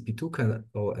with DCP2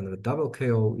 KO and with double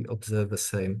KO, we observe the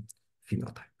same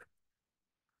phenotype.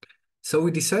 So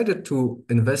we decided to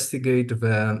investigate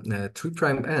the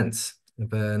 3' ends,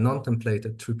 the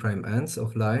non-templated 3' ends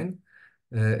of line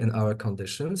in our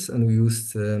conditions, and we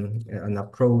used an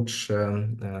approach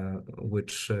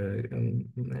which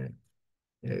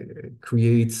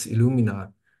creates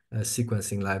Illumina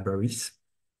sequencing libraries.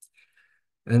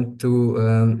 And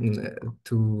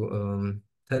to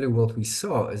tell you what we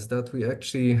saw is that we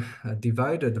actually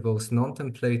divided those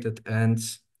non-templated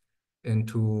ends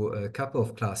into a couple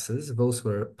of classes. Those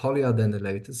were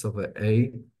polyadenylated, so the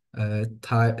A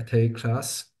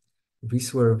class.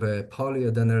 These were the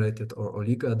polyadenylated or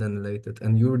oligoadenylated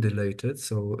and uridylated,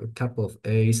 so a couple of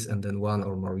A's and then one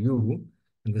or more U.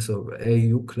 And this was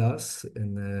AU class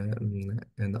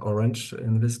in orange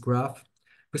in this graph.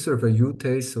 These were the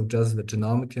UTAs, so just the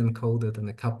genomically encoded and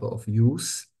a couple of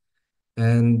U's.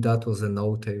 And that was a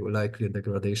NOTA, likely a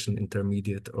degradation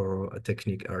intermediate or a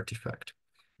technique artifact.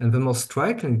 And the most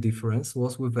striking difference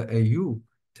was with the AU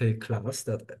take class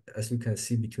that, as you can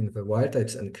see, between the wild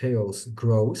types and KOs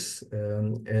grows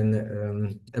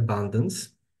in abundance,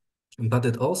 but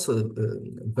it also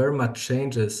very much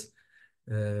changes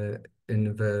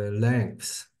in the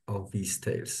lengths of these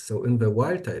tails. So in the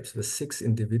wild types, the 6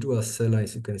 individual cell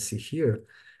lines you can see here,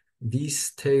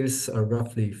 these tails are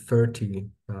roughly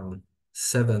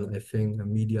 37, I think, a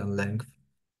median length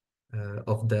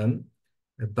of them.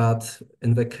 But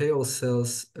in the KO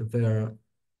cells, they're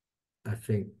I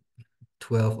think,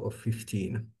 12 or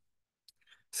 15.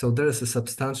 So there is a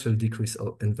substantial decrease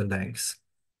in the length.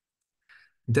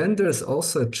 Then there's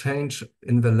also a change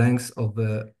in the length of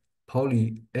the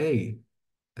poly A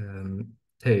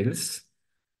tails.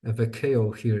 The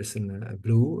KO here is in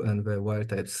blue and the wild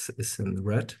types is in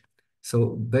red.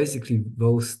 So basically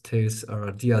those tails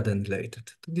are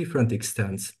deadenylated to different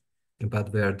extents,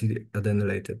 but they are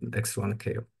deadenylated in X1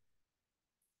 KO.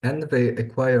 And they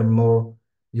acquire more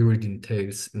uridine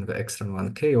tails in the extron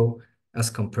 1 KO, as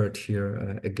compared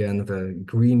here, again, the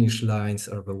greenish lines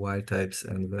are the wild types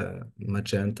and the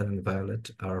magenta and violet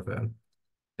are the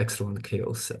extron 1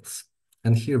 KO cells.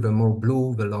 And here, the more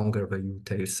blue, the longer the U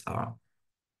tails are.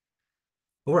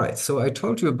 All right, so I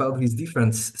told you about these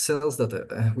different cells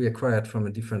that we acquired from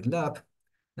a different lab.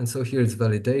 And so here is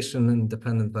validation,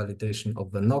 independent validation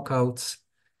of the knockouts.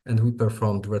 And we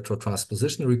performed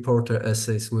retrotransposition reporter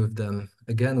assays with them.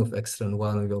 Again, with extron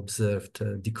 1, we observed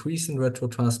a decrease in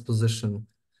retrotransposition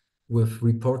with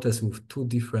reporters with two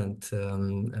different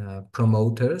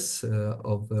promoters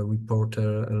of the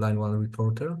reporter, line 1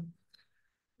 reporter.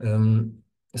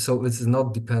 So it's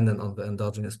not dependent on the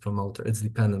endogenous promoter, it's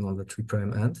dependent on the 3'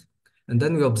 end. And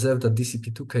then we observed that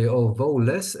DCP2KO, though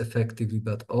less effectively,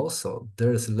 but also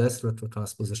there is less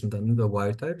retrotransposition than in the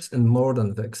wild types and more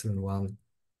than the extron 1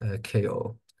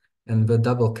 KO. And the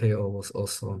double KO was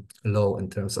also low in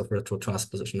terms of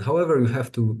retrotransposition. However, you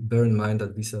have to bear in mind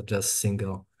that these are just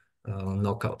single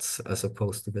knockouts as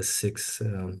opposed to the 6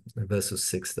 versus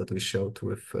 6 that we showed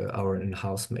with our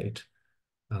in-house made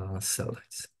cell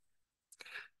lines.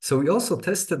 So we also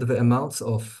tested the amounts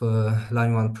of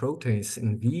line 1 proteins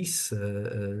in these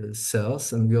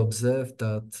cells, and we observed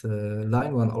that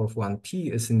line 1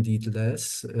 ORF1P is indeed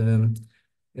less in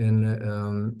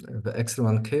the extron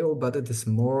 1 KO, but it is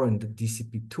more in the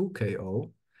DCP2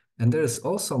 KO, and there is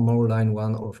also more line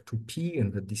 1 ORF2P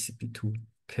in the DCP2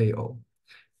 KO.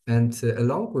 And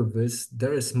along with this,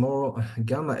 there is more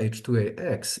gamma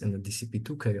H2AX in the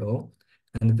DCP2 KO,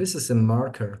 and this is a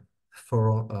marker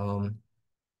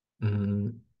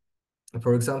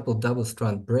for example,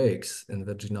 double-strand breaks in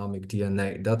the genomic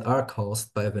DNA that are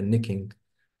caused by the nicking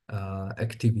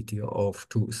activity of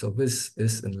 2. So this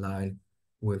is in line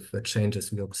with the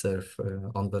changes we observe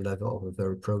on the level of the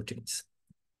very proteins.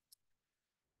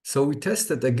 So we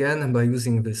tested again by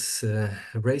using this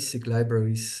RACIC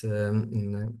libraries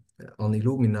on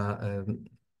Illumina,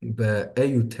 the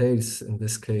AU tails in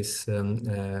this case,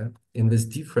 in this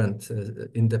different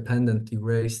independently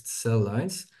raised cell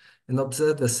lines, and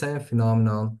observe the same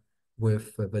phenomenon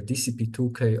with the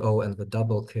DCP2 KO and the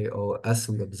double KO as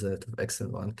we observed with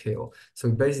extron 1 KO. So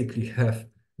we basically have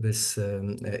this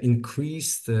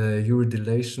increased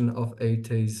uridylation of A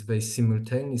tails, by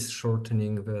simultaneously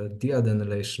shortening the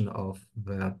deadenylation of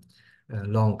the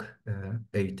long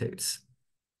A tails.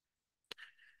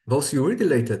 Those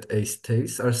uridylated A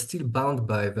tails are still bound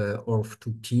by the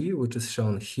ORF2P, which is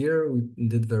shown here. We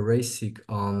did the RACIC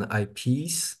on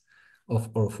IPs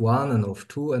of ORF1 and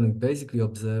ORF2, and we basically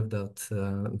observed that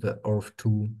the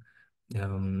ORF2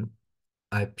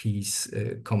 IPs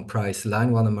comprise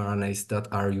line 1 mRNAs that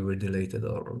are uridylated,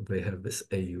 or they have this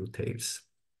AU tails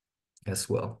as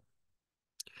well.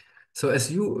 So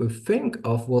as you think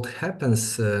of what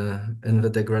happens in the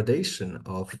degradation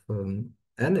of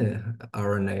any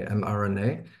RNA,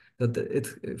 mRNA, that it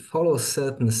follows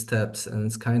certain steps, and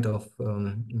it's kind of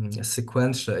a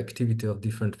sequential activity of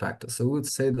different factors. So we would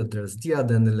say that there's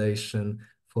deadenylation,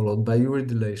 followed by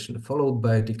uridylation, followed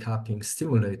by decoupling,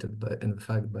 stimulated by, in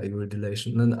fact, by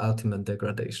uridylation, and ultimate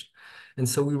degradation. And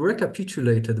so we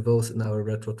recapitulated those in our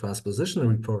retrotransposition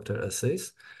reporter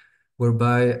assays,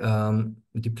 whereby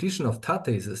depletion of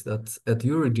tatases that at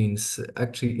uridines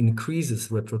actually increases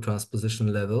retrotransposition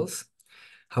levels.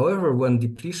 However, when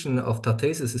depletion of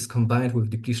tatases is combined with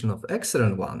depletion of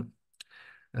extron 1,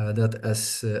 that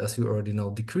as you already know,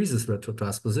 decreases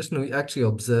retrotransposition, we actually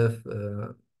observe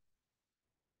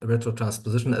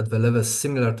retrotransposition at the levels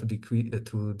similar to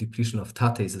depletion of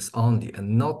tatases only,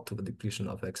 and not to the depletion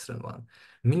of extron 1,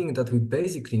 meaning that we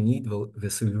basically need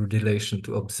this uridylation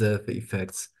to observe the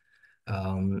effects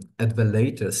at the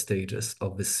later stages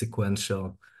of this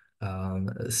sequential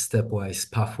stepwise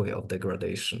pathway of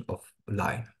degradation of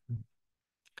line.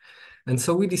 And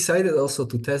so we decided also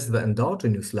to test the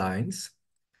endogenous lines.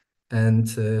 And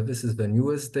this is the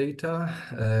newest data.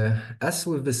 As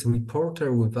with this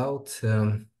reporter without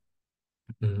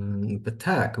the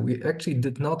tag, we actually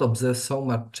did not observe so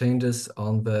much changes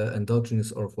on the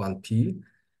endogenous ORF1P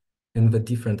in the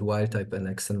different wild type and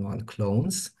exon 1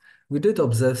 clones. We did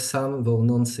observe some, though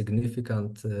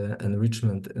non-significant,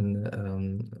 enrichment in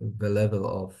the level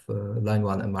of line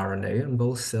 1 mRNA in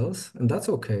those cells, and that's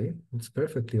okay. It's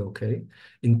perfectly okay.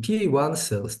 In PA1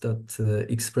 cells that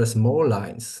express more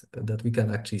lines, that we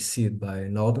can actually see it by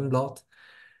northern blot,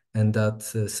 and that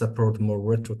support more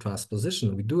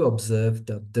retrotransposition, we do observe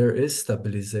that there is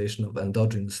stabilization of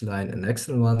endogenous line in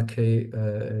external 1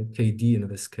 KD in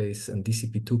this case, and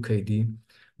DCP2 KD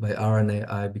by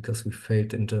RNAi, because we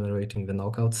failed in generating the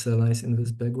knockout cell lines in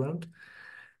this background.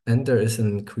 And there is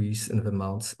an increase in the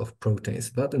amounts of proteins,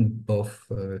 but in both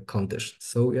conditions.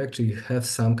 So we actually have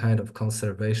some kind of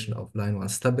conservation of line 1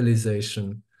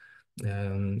 stabilization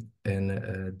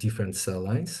in different cell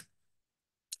lines.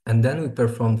 And then we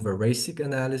performed the RACIC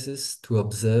analysis to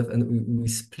observe, and we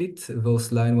split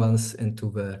those line 1s into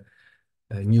the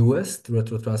newest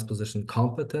retrotransposition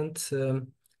competent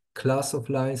class of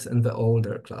lines and the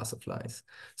older class of lines.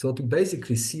 So to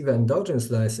basically see the endogenous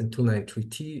lines in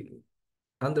 293T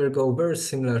undergo very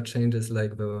similar changes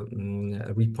like the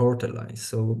reporter lines.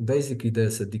 So basically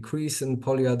there's a decrease in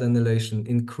polyadenylation,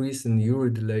 increase in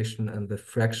uridylation, and the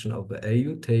fraction of the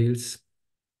AU tails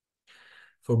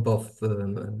for both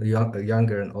the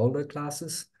younger and older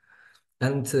classes.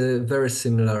 And very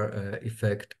similar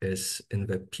effect is in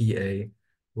the PA,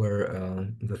 where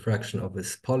the fraction of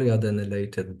this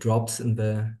polyadenylated drops in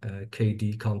the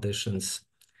KD conditions,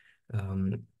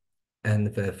 and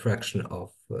the fraction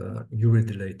of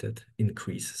uridylated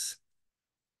increases.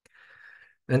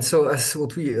 And so, as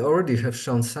what we already have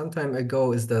shown some time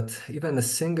ago, is that even a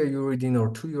single uridine or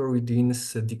two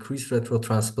uridines decrease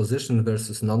retrotransposition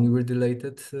versus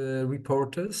non-uridylated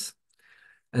reporters.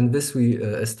 And this we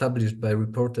established by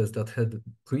reporters that had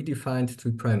predefined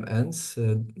 3' ends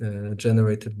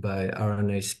generated by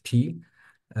RNase P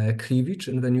cleavage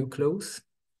in the nucleus.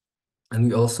 And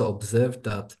we also observed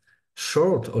that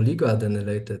short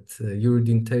oligoadenylated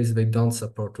uridine tails, they don't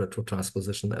support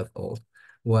retrotransposition at all,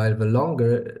 while the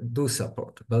longer do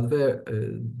support, but they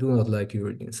do not like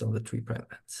uridines on the 3'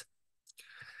 ends.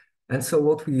 And so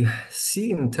what we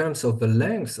see in terms of the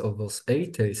length of those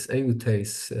A-tails,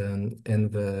 AU-tails in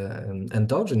the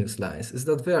endogenous lines is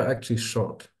that they are actually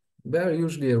short. They are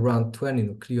usually around 20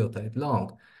 nucleotide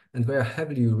long, and they are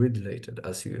heavily uridylated,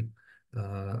 as you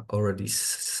already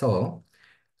saw.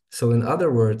 So in other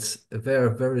words, they are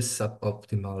very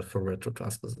suboptimal for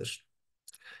retrotransposition.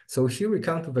 So here we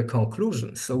come to the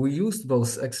conclusion. So we used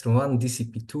those extra 1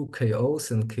 DCP2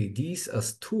 KOs and KDs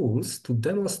as tools to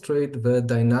demonstrate the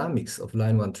dynamics of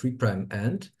line 1 3'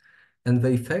 end and the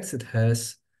effects it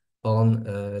has on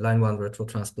line 1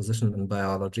 retrotransposition in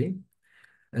biology.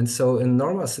 And so in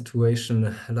normal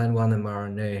situation, line 1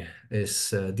 mRNA is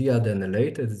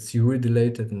deadenylated, it's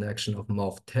uridylated in action of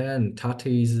MOV10,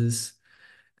 tatases,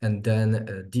 and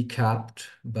then decapped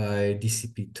by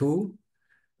DCP2.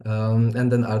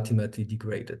 And then ultimately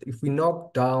degraded. If we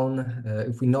knock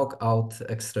out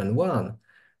extern 1,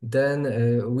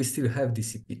 then we still have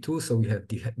DCP2, so we have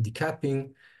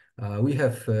decapping. We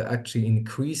have actually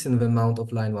increase in the amount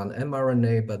of line 1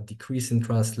 mRNA, but decrease in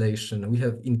translation. We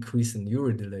have increase in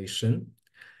uridylation.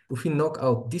 If we knock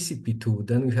out DCP2,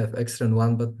 then we have extern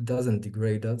 1, but doesn't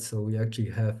degrade that, so we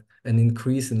actually have an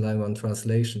increase in line 1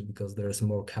 translation because there's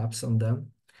more caps on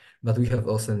them. But we have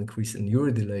also an increase in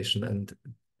uridylation and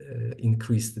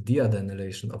increased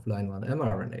deadenylation of line 1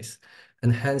 mRNAs.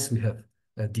 And hence we have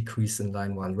a decrease in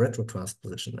line 1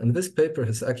 retrotransposition. And this paper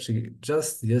has actually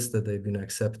just yesterday been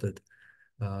accepted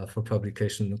for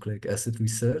publication in Nucleic Acid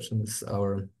Research, and this is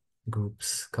our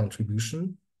group's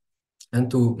contribution.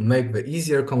 And to make the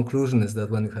easier conclusion is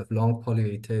that when you have long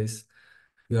poly A-tails,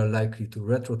 you are likely to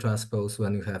retrotranspose.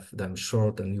 When you have them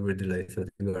short and uridylated,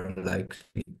 you are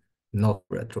likely not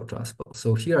retrotranspose.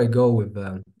 So here I go with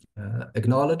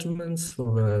acknowledgements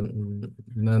for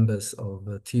members of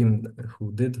the team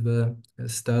who did the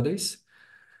studies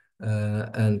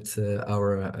and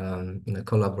our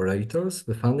collaborators,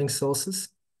 the funding sources.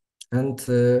 And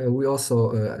we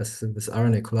also, as this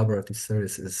RNA collaborative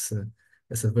series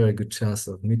is a very good chance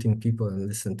of meeting people and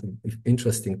listen to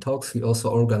interesting talks. We also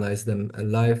organize them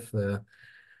live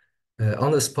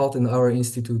on the spot in our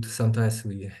institute. Sometimes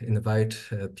we invite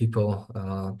people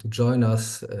to join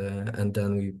us, and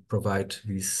then we provide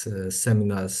these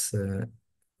seminars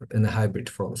in a hybrid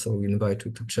form. So we invite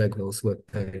you to check those web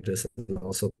pages and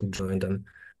also to join them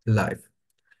live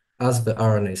as the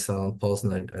RNA Salon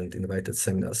Poznań and invited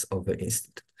seminars of the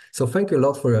institute. So thank you a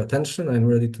lot for your attention. I'm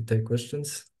ready to take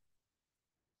questions.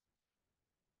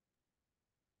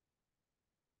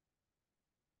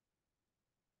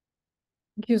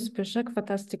 Thank you, Zbyszek.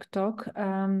 Fantastic talk.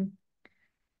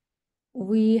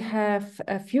 We have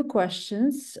a few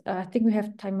questions. I think we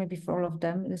have time maybe for all of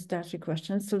them. There are 3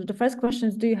 questions. So the first question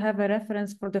is, do you have a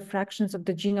reference for the fractions of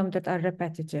the genome that are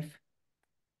repetitive?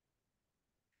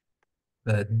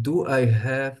 Do I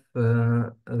have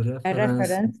a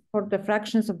reference? For the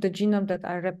fractions of the genome that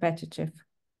are repetitive?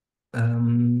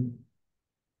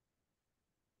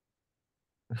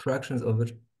 Fractions of a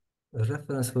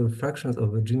reference for fractions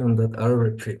of a genome that are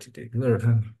repetitive.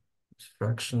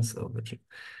 Fractions of a genome.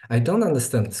 I don't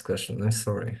understand this question. I'm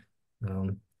sorry.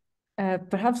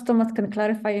 Perhaps Thomas can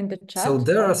clarify in the chat. So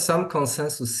there are some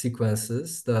consensus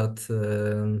sequences that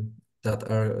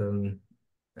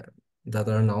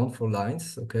are known for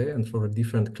lines, okay, and for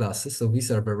different classes. So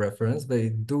these are the reference. They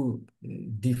do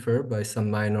differ by some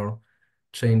minor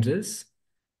changes.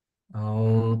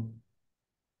 I'm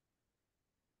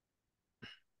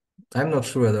not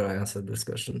sure whether I answered this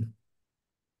question.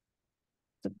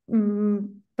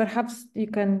 Perhaps you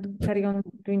can carry on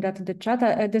doing that in the chat.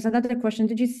 There's another question.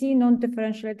 Did you see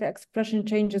non-differentiated expression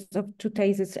changes of 2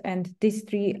 tases and this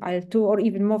 3 IL-2 or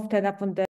even MOF10 upon the